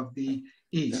capital of the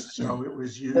East. So it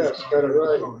was used. Yes, got it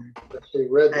right. Let's see,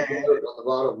 red on the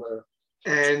bottom there.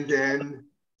 And then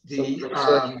the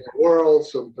world,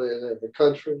 some the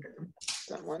country.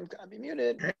 Someone gotta be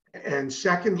muted. And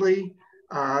secondly,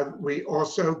 we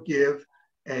also give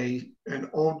an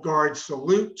Old Guard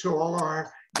salute to all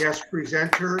our guest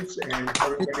presenters, and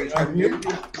everybody's unmuted.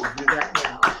 We'll do that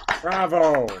now.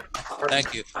 Bravo.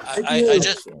 Thank you. I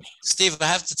just, Steve, I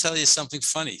have to tell you something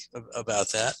funny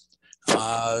about that.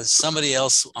 Somebody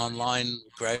else online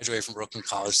graduated from Brooklyn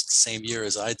College the same year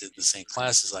as I did, the same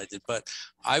class as I did, but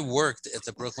I worked at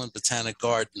the Brooklyn Botanic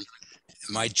Garden.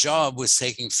 My job was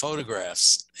taking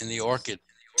photographs in the orchid.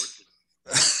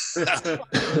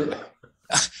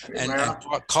 and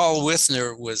Carl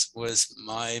Withner was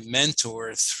my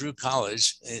mentor through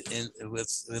college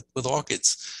with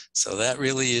orchids. So that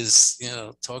really is, you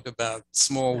know, talk about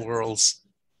small worlds.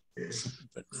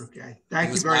 Okay.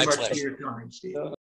 Thank you very much for your time, Steve.